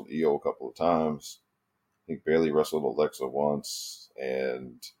 Bianca wrestled Io a couple of times. I think Bayley wrestled Alexa once,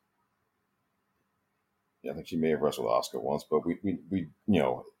 and I think she may have wrestled Asuka once. But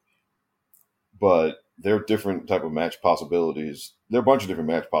but there are different type of match possibilities. There are a bunch of different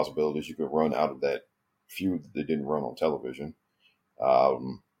match possibilities you could run out of that feud that they didn't run on television.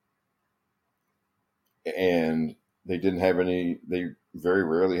 And they didn't have they very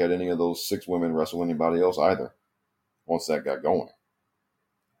rarely had any of those 6 women wrestle anybody else either once that got going.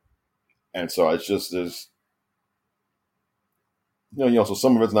 And so it's just So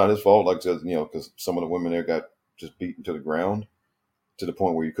some of it's not his fault, like I said, because some of the women there got just beaten to the ground to the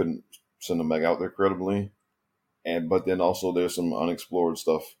point where you couldn't send them back out there credibly. But then also there's some unexplored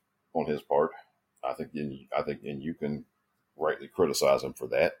stuff on his part. I think you can rightly criticize him for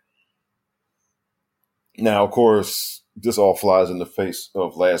that. Now, of course, this all flies in the face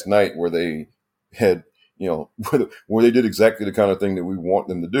of last night where they had, where they did exactly the kind of thing that we want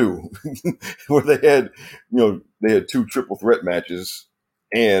them to do, where they had, they had 2 triple threat matches,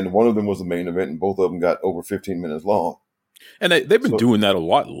 and one of them was the main event, and both of them got over 15 minutes long. And they've been doing that a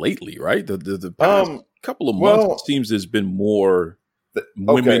lot lately, right? The past couple of months, it seems there's been more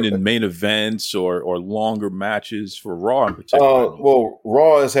women in main events or longer matches for Raw in particular.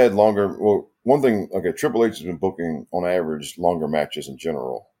 Raw has had longer. Well, one thing, Triple H has been booking on average longer matches in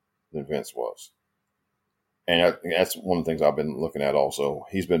general than Vince was. And that's one of the things I've been looking at also.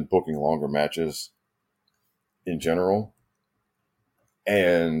 He's been booking longer matches in general.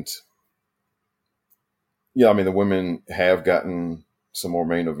 And, the women have gotten some more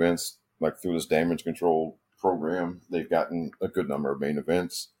main events, like through this Damage Control program. They've gotten a good number of main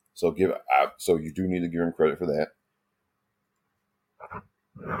events. So you do need to give them credit for that.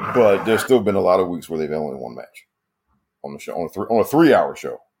 But there's still been a lot of weeks where they've only one match on the show, on a 3-hour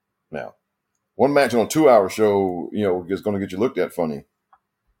show. Now, one match on a 2-hour show, is going to get you looked at funny.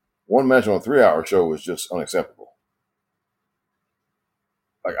 One match on a 3-hour show is just unacceptable.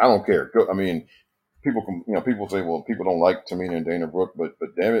 Like, I don't care. People say, well, people don't like Tamina and Dana Brooke, but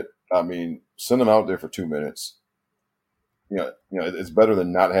damn it, send them out there for 2 minutes. It's better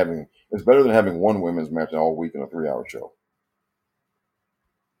than having one women's match all week in a 3-hour show.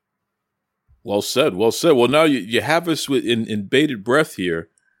 Well said. Well said. Well, now you have us in bated breath here.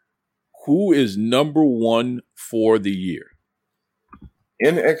 Who is number 1 for the year?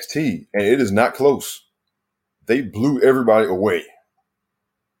 NXT, and it is not close. They blew everybody away.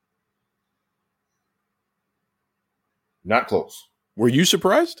 Not close. Were you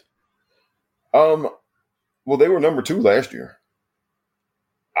surprised? Well, they were number 2 last year.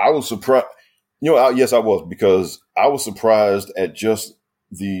 I was surprised. Yes, I was, because I was surprised at just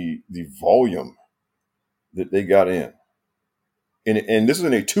the volume that they got in. And this is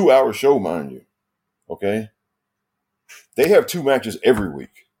in a 2-hour show, mind you. Okay? They have 2 matches every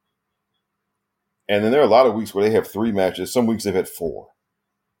week. And then there are a lot of weeks where they have 3 matches. Some weeks they've had 4.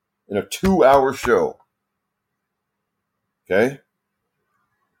 In a 2-hour show. Okay?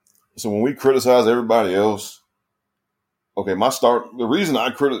 So when we criticize everybody else,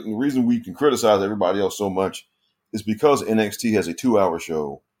 the reason we can criticize everybody else so much is because NXT has a 2-hour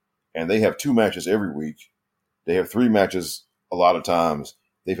show and they have 2 matches every week. They have 3 matches a lot of times.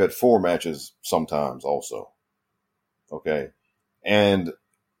 They've had 4 matches sometimes also. Okay. And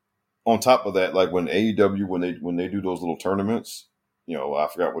on top of that, like when AEW, when they do those little tournaments, I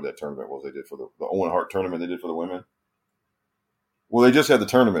forgot what that tournament was they did for the Owen Hart tournament they did for the women. Well, they just had the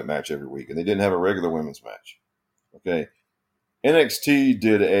tournament match every week and they didn't have a regular women's match. Okay. NXT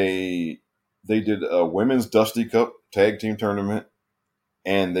did a women's Dusty Cup tag team tournament,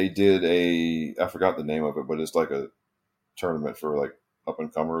 and they did I forgot the name of it, but it's like a tournament for like up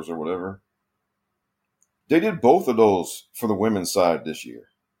and comers or whatever. They did both of those for the women's side this year,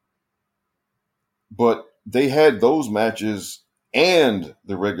 but they had those matches and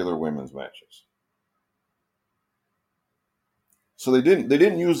the regular women's matches. So they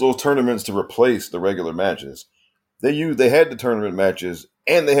didn't use those tournaments to replace the regular matches. They had the tournament matches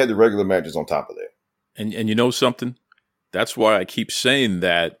and they had the regular matches on top of that. And you know something? That's why I keep saying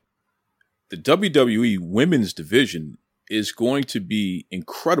that the WWE women's division is going to be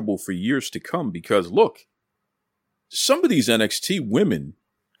incredible for years to come, because look, some of these NXT women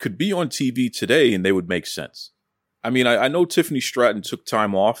could be on TV today and they would make sense. I know Tiffany Stratton took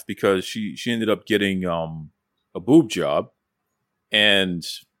time off because she ended up getting a boob job. And,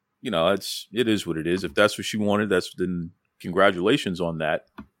 it is what it is. If that's what she wanted, then congratulations on that.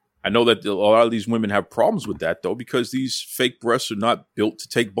 I know that a lot of these women have problems with that, though, because these fake breasts are not built to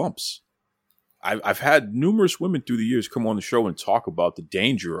take bumps. I've had numerous women through the years come on the show and talk about the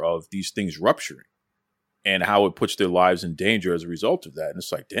danger of these things rupturing and how it puts their lives in danger as a result of that. And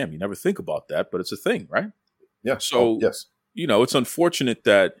it's like, damn, you never think about that, but it's a thing, right? Yeah. So, yes. It's unfortunate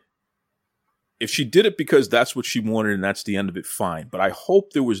that if she did it because that's what she wanted and that's the end of it, fine. But I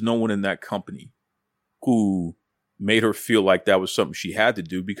hope there was no one in that company who made her feel like that was something she had to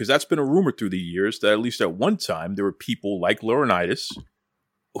do, because that's been a rumor through the years that at least at one time there were people like Laurinaitis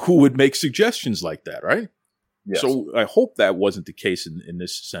who would make suggestions like that, right? Yes. So I hope that wasn't the case in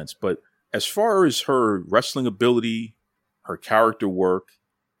this sense. But as far as her wrestling ability, her character work,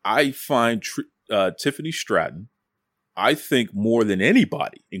 I find Tiffany Stratton I think more than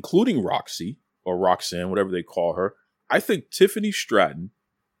anybody, including Roxy or Roxanne, whatever they call her, I think Tiffany Stratton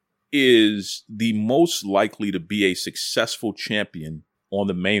is the most likely to be a successful champion on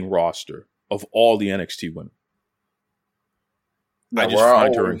the main roster of all the NXT women. Now, I just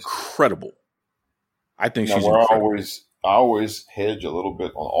find her incredible. I think she's incredible. I always hedge a little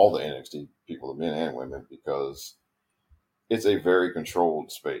bit on all the NXT people, the men and women, because it's a very controlled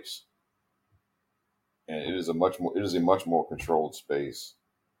space. And it is a much more controlled space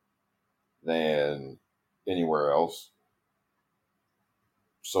than anywhere else.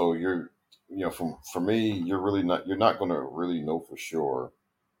 So for me, you're not going to really know for sure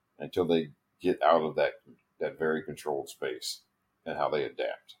until they get out of that very controlled space and how they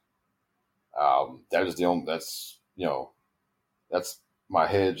adapt. That's my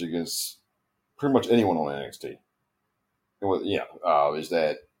hedge against pretty much anyone on NXT. Is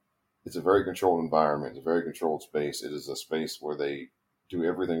that it's a very controlled environment. It's a very controlled space. It is a space where they do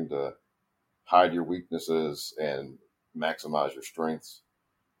everything to hide your weaknesses and maximize your strengths.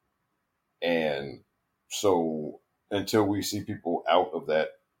 And so until we see people out of that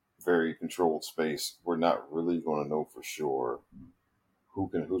very controlled space, we're not really going to know for sure who's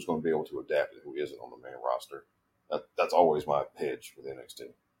going to be able to adapt and who isn't on the main roster. That's always my hedge with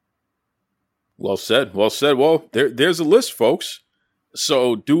NXT. Well said. Well said. Well, there's a list, folks.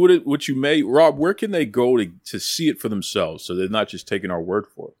 So do with it what you may. Rob, where can they go to see it for themselves so they're not just taking our word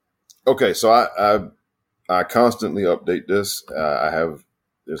for it? Okay, so I constantly update this.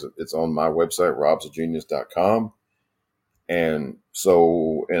 It's on my website, robsagenius.com. And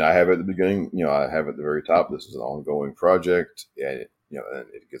I have at the beginning, I have at the very top, this is an ongoing project, and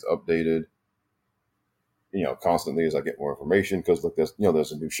it gets updated, constantly as I get more information, because look, there's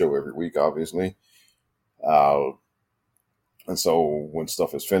a new show every week, obviously. And so when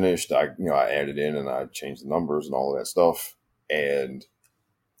stuff is finished, I add it in and I change the numbers and all of that stuff.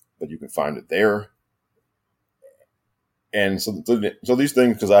 But you can find it there. And so these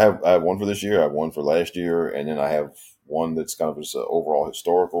things, because I have one for this year, I have one for last year, and then I have one that's kind of just an overall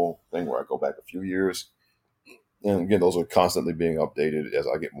historical thing where I go back a few years. And again, those are constantly being updated as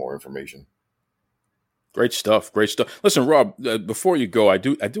I get more information. Great stuff. Great stuff. Listen, Rob, before you go, I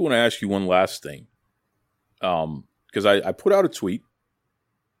do want to ask you one last thing. Because I put out a tweet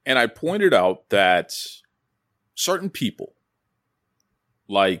and I pointed out that certain people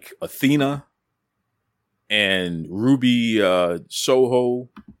like Athena and Ruby Soho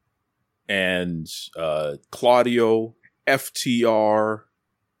and Claudio, FTR,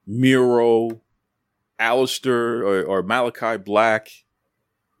 Miro, Alistair or Malachi Black,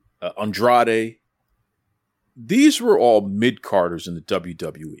 Andrade, these were all mid-carders in the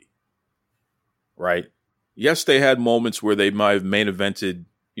WWE, right? Yes, they had moments where they might have main evented,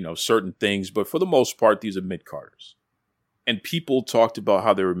 certain things, but for the most part, these are mid-carders. And people talked about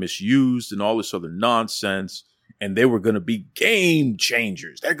how they were misused and all this other nonsense, and they were going to be game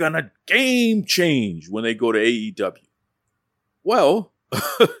changers. They're going to game change when they go to AEW. Well,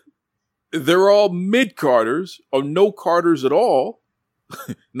 they're all mid-carders or no carders at all,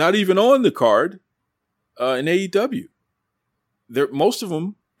 not even on the card in AEW. Most of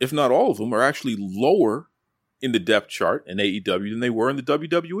them, if not all of them, are actually lower in the depth chart in AEW than they were in the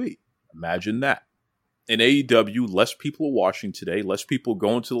WWE. Imagine that. In AEW, less people are watching today, less people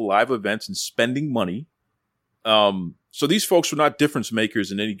going to the live events and spending money. So these folks were not difference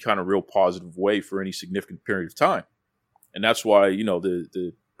makers in any kind of real positive way for any significant period of time. And that's why,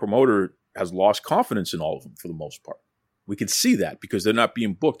 the promoter has lost confidence in all of them for the most part. We can see that because they're not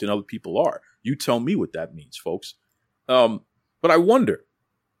being booked and other people are. You tell me what that means, folks. But I wonder,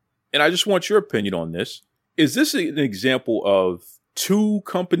 and I just want your opinion on this, is this an example of two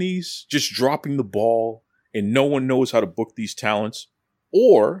companies just dropping the ball and no one knows how to book these talents?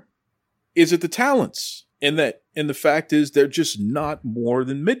 Or is it the talents? And the fact is they're just not more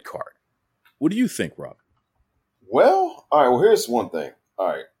than mid-card. What do you think, Rob? Well, all right. Well, here's one thing. All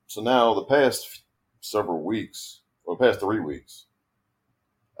right. So now the past several weeks, or the past 3 weeks,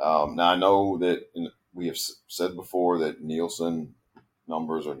 now I know that we have said before that Nielsen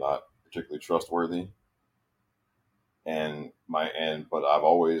numbers are not particularly trustworthy. But I've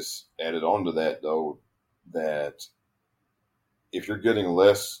always added on to that, though, that if you're getting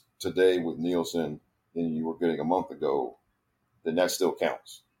less today with Nielsen than you were getting a month ago, then that still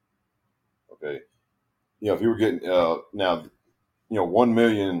counts. Okay. If you were getting, 1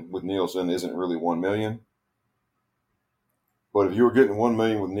 million with Nielsen isn't really 1 million. But if you were getting 1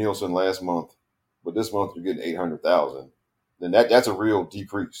 million with Nielsen last month, but this month you're getting 800,000, then that's a real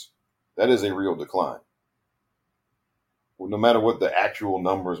decrease. That is a real decline. Well, no matter what the actual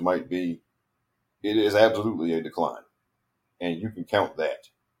numbers might be, it is absolutely a decline. and you can count that.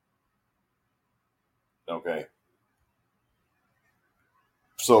 Okay.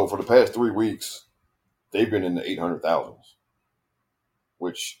 So for the past 3 weeks, they've been in the 800,000s,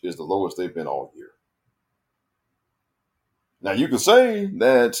 which is the lowest they've been all year. Now you can say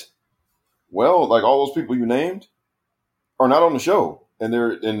that, well, like all those people you named are not on the show, and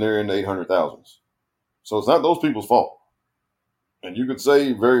they're in the 800,000s. So it's not those people's fault. And you could say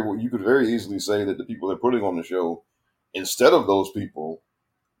you could very easily say that the people they're putting on the show instead of those people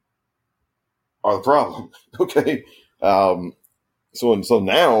are the problem. Okay. So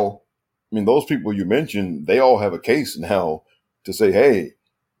now, I mean, those people you mentioned, they all have a case now to say, hey,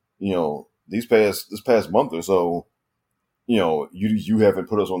 this past month or so, you haven't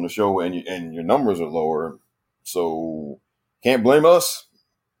put us on the show and your numbers are lower. So can't blame us.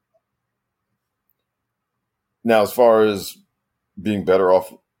 Now, as far as being better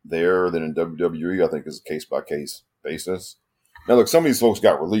off there than in WWE, I think is a case-by-case basis. Now, look, some of these folks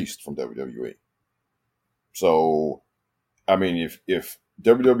got released from WWE. So, I mean, if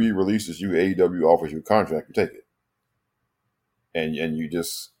WWE releases you, AEW offers you a contract, you take it. And you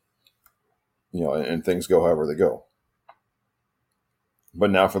just, and things go however they go.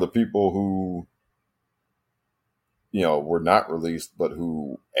 But now for the people who, were not released, but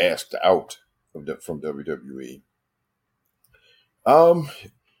who asked out from WWE,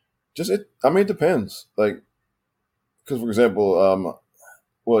 it depends. Like, because for example,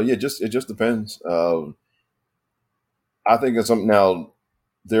 it just depends. I think it's something now.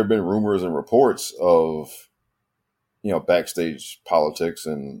 There have been rumors and reports of, backstage politics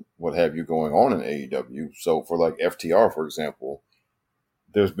and what have you going on in AEW. So for like FTR, for example,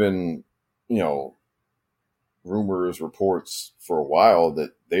 there's been, rumors, reports for a while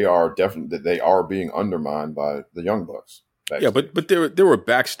that they are being undermined by the Young Bucks. Backstage. Yeah, but there were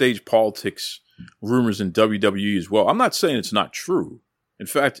backstage politics rumors in WWE as well. I'm not saying it's not true. In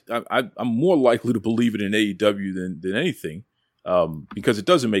fact, I'm more likely to believe it in AEW than anything, because it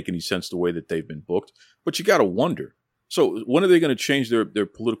doesn't make any sense the way that they've been booked. But you got to wonder. So when are they going to change their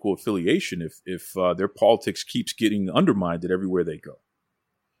political affiliation if their politics keeps getting undermined at everywhere they go?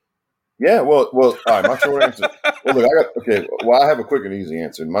 Yeah, well, all right, my short answer. Well, look, I have a quick and easy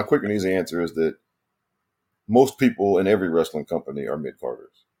answer. My quick and easy answer is that most people in every wrestling company are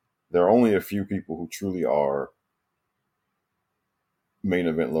mid-carders. There are only a few people who truly are main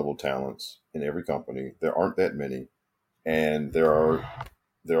event level talents in every company. There aren't that many. And there are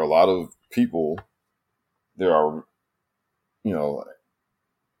a lot of people, there are,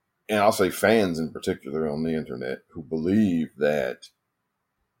 and I'll say fans in particular on the internet who believe that,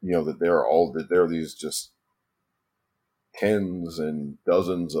 that there are these just tens and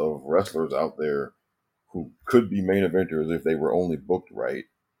dozens of wrestlers out there who could be main eventers if they were only booked right.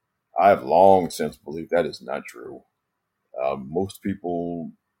 I have long since believed that is not true. Most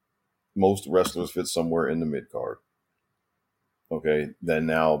wrestlers fit somewhere in the mid card. Okay. Then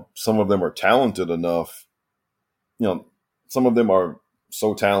now some of them are talented enough. Some of them are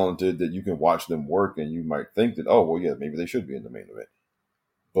so talented that you can watch them work and you might think that, oh, well, yeah, maybe they should be in the main event.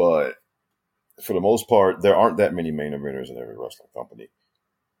 But for the most part, there aren't that many main eventers in every wrestling company.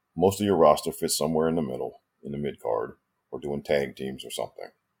 Most of your roster fits somewhere in the middle, in the mid card, or doing tag teams or something.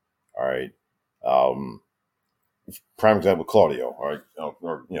 All right. Prime example, Claudio, all right,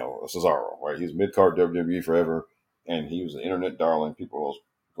 or Cesaro, right? He's mid card WWE forever, and he was an internet darling. People was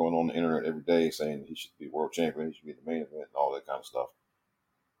going on the internet every day saying he should be world champion, he should be the main event, and all that kind of stuff.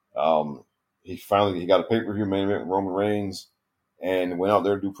 He got a pay-per-view main event with Roman Reigns, and went out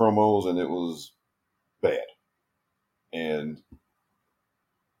there to do promos, and it was bad. And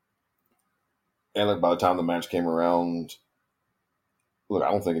like by the time the match came around, look,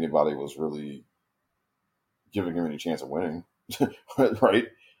 I don't think anybody was really giving him any chance of winning, right?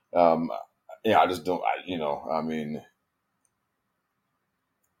 I just don't.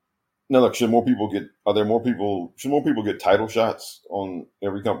 Now look, should more people get title shots on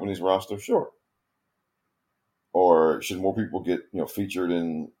every company's roster? Sure. Or should more people get, featured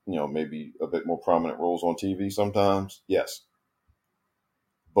in, maybe a bit more prominent roles on TV sometimes? Yes.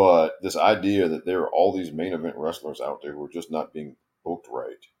 But this idea that there are all these main event wrestlers out there who are just not being booked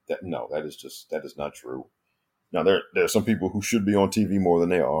right, that is not true. Now, there are some people who should be on TV more than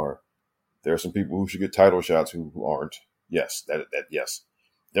they are. There are some people who should get title shots who aren't. Yes, yes.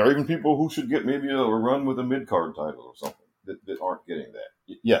 There are even people who should get maybe a run with a mid-card title or something that aren't getting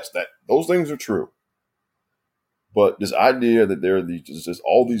that. Yes, those things are true. But this idea that there are just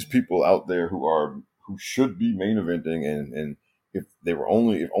all these people out there who should be main eventing, and if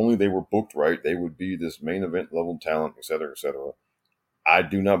only they were booked right, they would be this main event level talent, et cetera, et cetera. I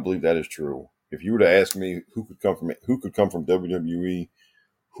do not believe that is true. if you were to ask me who could come from WWE,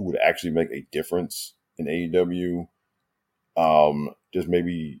 who would actually make a difference in AEW, just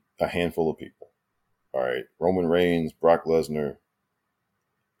maybe a handful of people. All right, Roman Reigns, Brock Lesnar,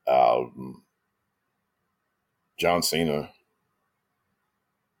 John Cena,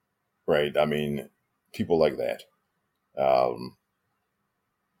 right? I mean, people like that. On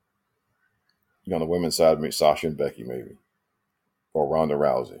the women's side, maybe Sasha and Becky, maybe, or Ronda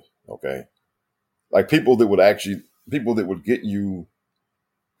Rousey. Okay, like people that would get you.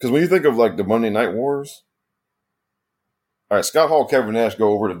 Because when you think of like the Monday Night Wars, all right, Scott Hall, Kevin Nash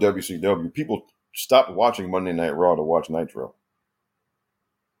go over to WCW. People stopped watching Monday Night Raw to watch Nitro.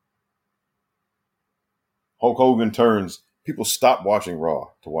 Hulk Hogan turns. People stop watching Raw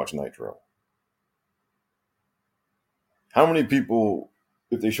to watch Nitro. How many people,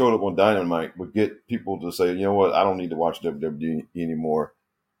 if they showed up on Dynamite, would get people to say, you know what, I don't need to watch WWE anymore.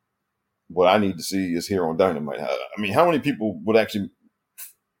 What I need to see is here on Dynamite. I mean, how many people would actually,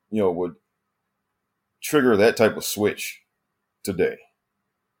 would trigger that type of switch today?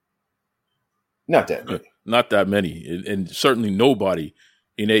 Not that many. Not that many. And certainly nobody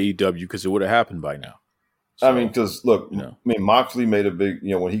in AEW, because it would have happened by now. So, I mean, because look, Moxley made a big,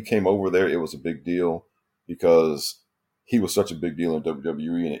 when he came over there, it was a big deal because he was such a big deal in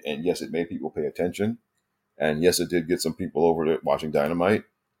WWE. And yes, it made people pay attention. And yes, it did get some people over to watching Dynamite.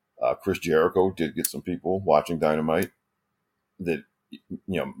 Chris Jericho did get some people watching Dynamite that,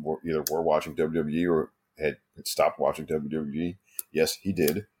 were watching WWE or had stopped watching WWE. Yes, he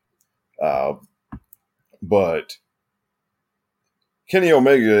did. But Kenny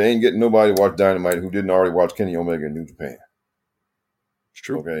Omega ain't getting nobody to watch Dynamite who didn't already watch Kenny Omega in New Japan. It's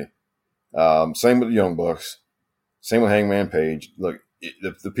true. Okay. Same with the Young Bucks. Same with Hangman Page. Look,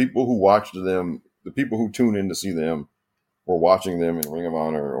 the people who watched them, the people who tune in to see them, were watching them in Ring of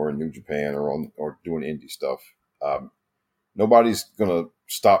Honor or in New Japan or doing indie stuff. Nobody's gonna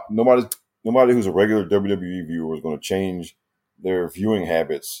stop. Nobody who's a regular WWE viewer is gonna change their viewing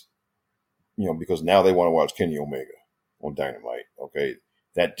habits. Because now they want to watch Kenny Omega on Dynamite. Okay,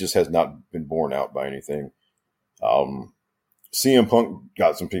 that just has not been borne out by anything. CM Punk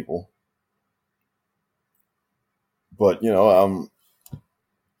got some people, but there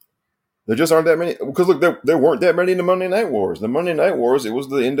just aren't that many. Because look, there weren't that many in the Monday Night Wars. The Monday Night Wars, it was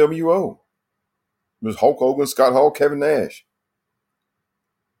the NWO. It was Hulk Hogan, Scott Hall, Kevin Nash.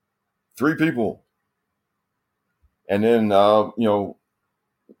 3 people, and then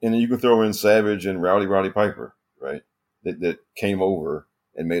and then you can throw in Savage and Roddy Piper, right? That came over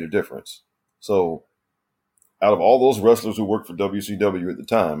and made a difference. So out of all those wrestlers who worked for WCW at the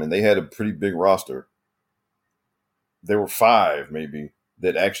time, and they had a pretty big roster, there were 5 maybe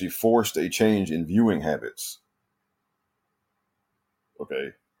that actually forced a change in viewing habits.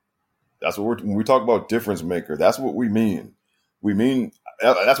 Okay. That's what when we talk about difference maker, that's what we mean.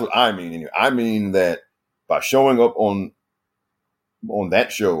 That's what I mean. Anyway. I mean that by showing up on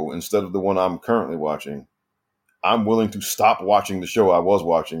that show instead of the one I'm currently watching, I'm willing to stop watching the show I was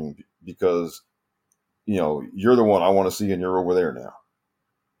watching because, you're the one I want to see and you're over there now.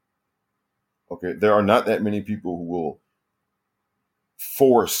 Okay. There are not that many people who will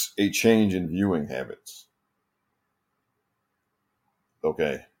force a change in viewing habits.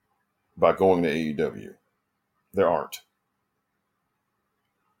 Okay. By going to AEW. There aren't.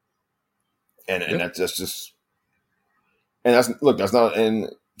 And that's just, and that's not, and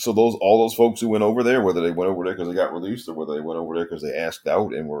so all those folks who went over there, whether they went over there because they got released or whether they went over there because they asked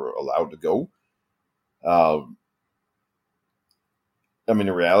out and were allowed to go. The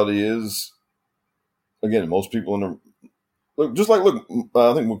reality is, again, most people I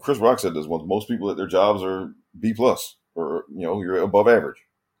think when Chris Rock said this once, most people at their jobs are B+ or, you're above average.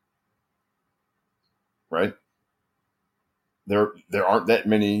 Right? There aren't that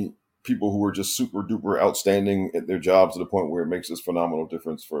many people who are just super duper outstanding at their jobs to the point where it makes this phenomenal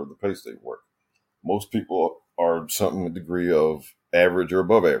difference for the place they work. Most people are something a degree of average or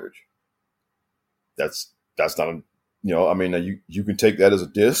above average. That's not you can take that as a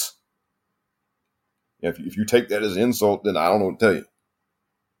diss. If you take that as an insult, then I don't know what to tell you.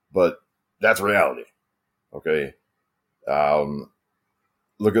 But that's reality. Okay.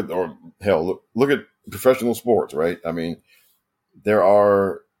 Look at professional sports, right? I mean, there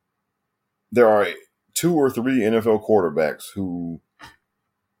are 2 or 3 NFL quarterbacks who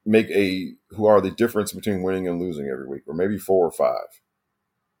are the difference between winning and losing every week, or maybe 4 or 5.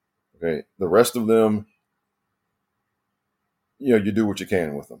 Okay. The rest of them, you do what you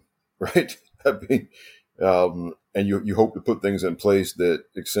can with them, right? I mean, and you hope to put things in place that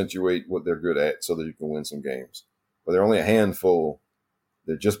accentuate what they're good at so that you can win some games. But there are only a handful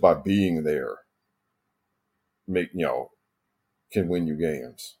that just by being there can win you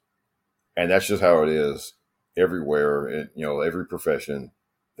games. And that's just how it is everywhere in, every profession.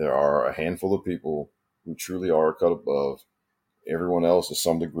 There are a handful of people who truly are a cut above. Everyone else is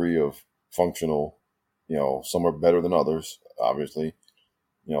some degree of functional. Some are better than others, obviously.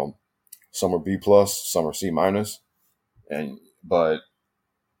 Some are B+, some are C-, but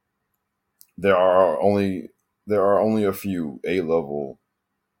there are only a few A-level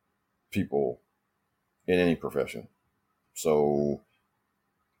people in any profession. So,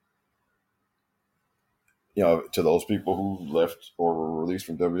 to those people who left or were released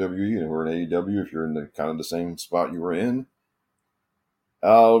from WWE and were in AEW, if you're in the kind of the same spot you were in,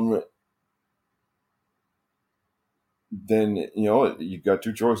 then you've got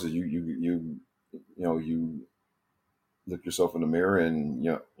two choices. You look yourself in the mirror and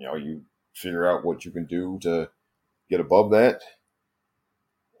you figure out what you can do to get above that,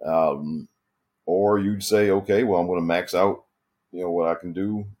 or you'd say, okay, well, I'm going to max out what I can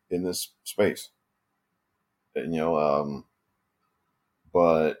do in this space. And,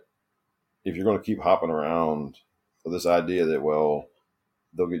 but if you're going to keep hopping around for this idea that, well,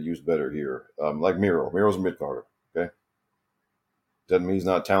 they'll get used better here, like Miro's a mid-carder. Okay, doesn't mean he's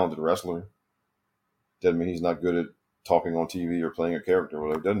not a talented wrestler. Doesn't mean he's not good at talking on TV or playing a character or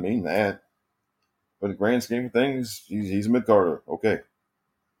whatever. Doesn't mean that. But in the grand scheme of things, he's a mid-carder. Okay.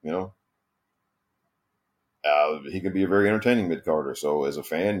 He can be a very entertaining mid-carder. So as a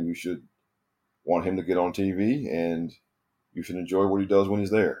fan, you should want him to get on TV and you should enjoy what he does when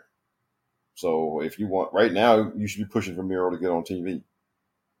he's there. So if you want, right now, you should be pushing for Miro to get on TV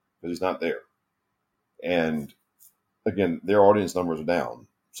because he's not there. And again, their audience numbers are down.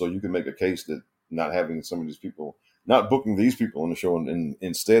 So you can make a case that not having some of these people, not booking these people on the show and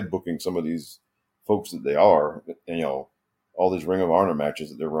instead booking some of these folks that they are, all these Ring of Honor matches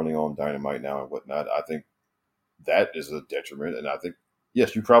that they're running on Dynamite now and whatnot, I think that is a detriment. And I think,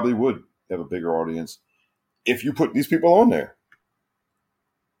 yes, you probably would have a bigger audience if you put these people on there.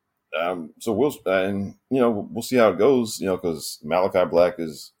 So we'll see how it goes, because Malachi Black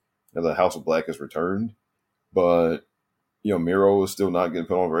is, the House of Black has returned, but Miro is still not getting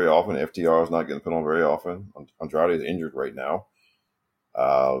put on very often. FTR is not getting put on very often. Andrade is injured right now.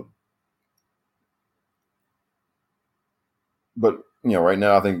 But right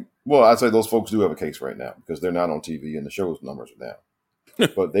now, I think, I'd say those folks do have a case right now because they're not on TV and the show's numbers are down.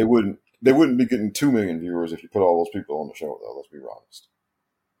 But they wouldn't be getting 2 million viewers if you put all those people on the show, though. Let's be honest.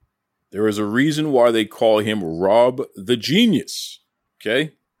 There is a reason why they call him Rob the Genius.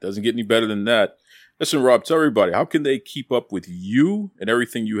 Okay? Doesn't get any better than that. Listen, Rob, tell everybody, how can they keep up with you and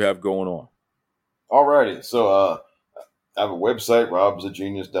everything you have going on? All righty. So I have a website,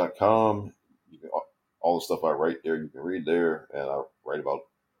 robsagenius.com. All the stuff I write there, you can read there, and I write about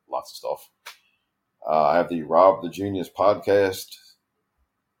lots of stuff. I have the Rob the Genius podcast,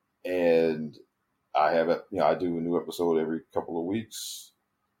 and I have I do a new episode every couple of weeks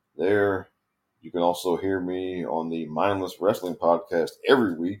there. You can also hear me on the Mindless Wrestling podcast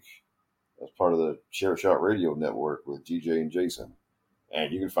every week as part of the Chair Shot Radio Network with GJ and Jason.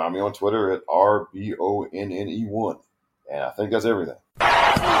 And you can find me on Twitter at RBONNE1. And I think that's everything.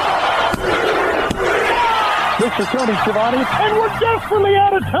 This is Tony Schiavone, and we're desperately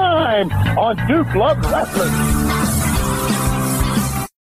out of time on Duke Loves Wrestling.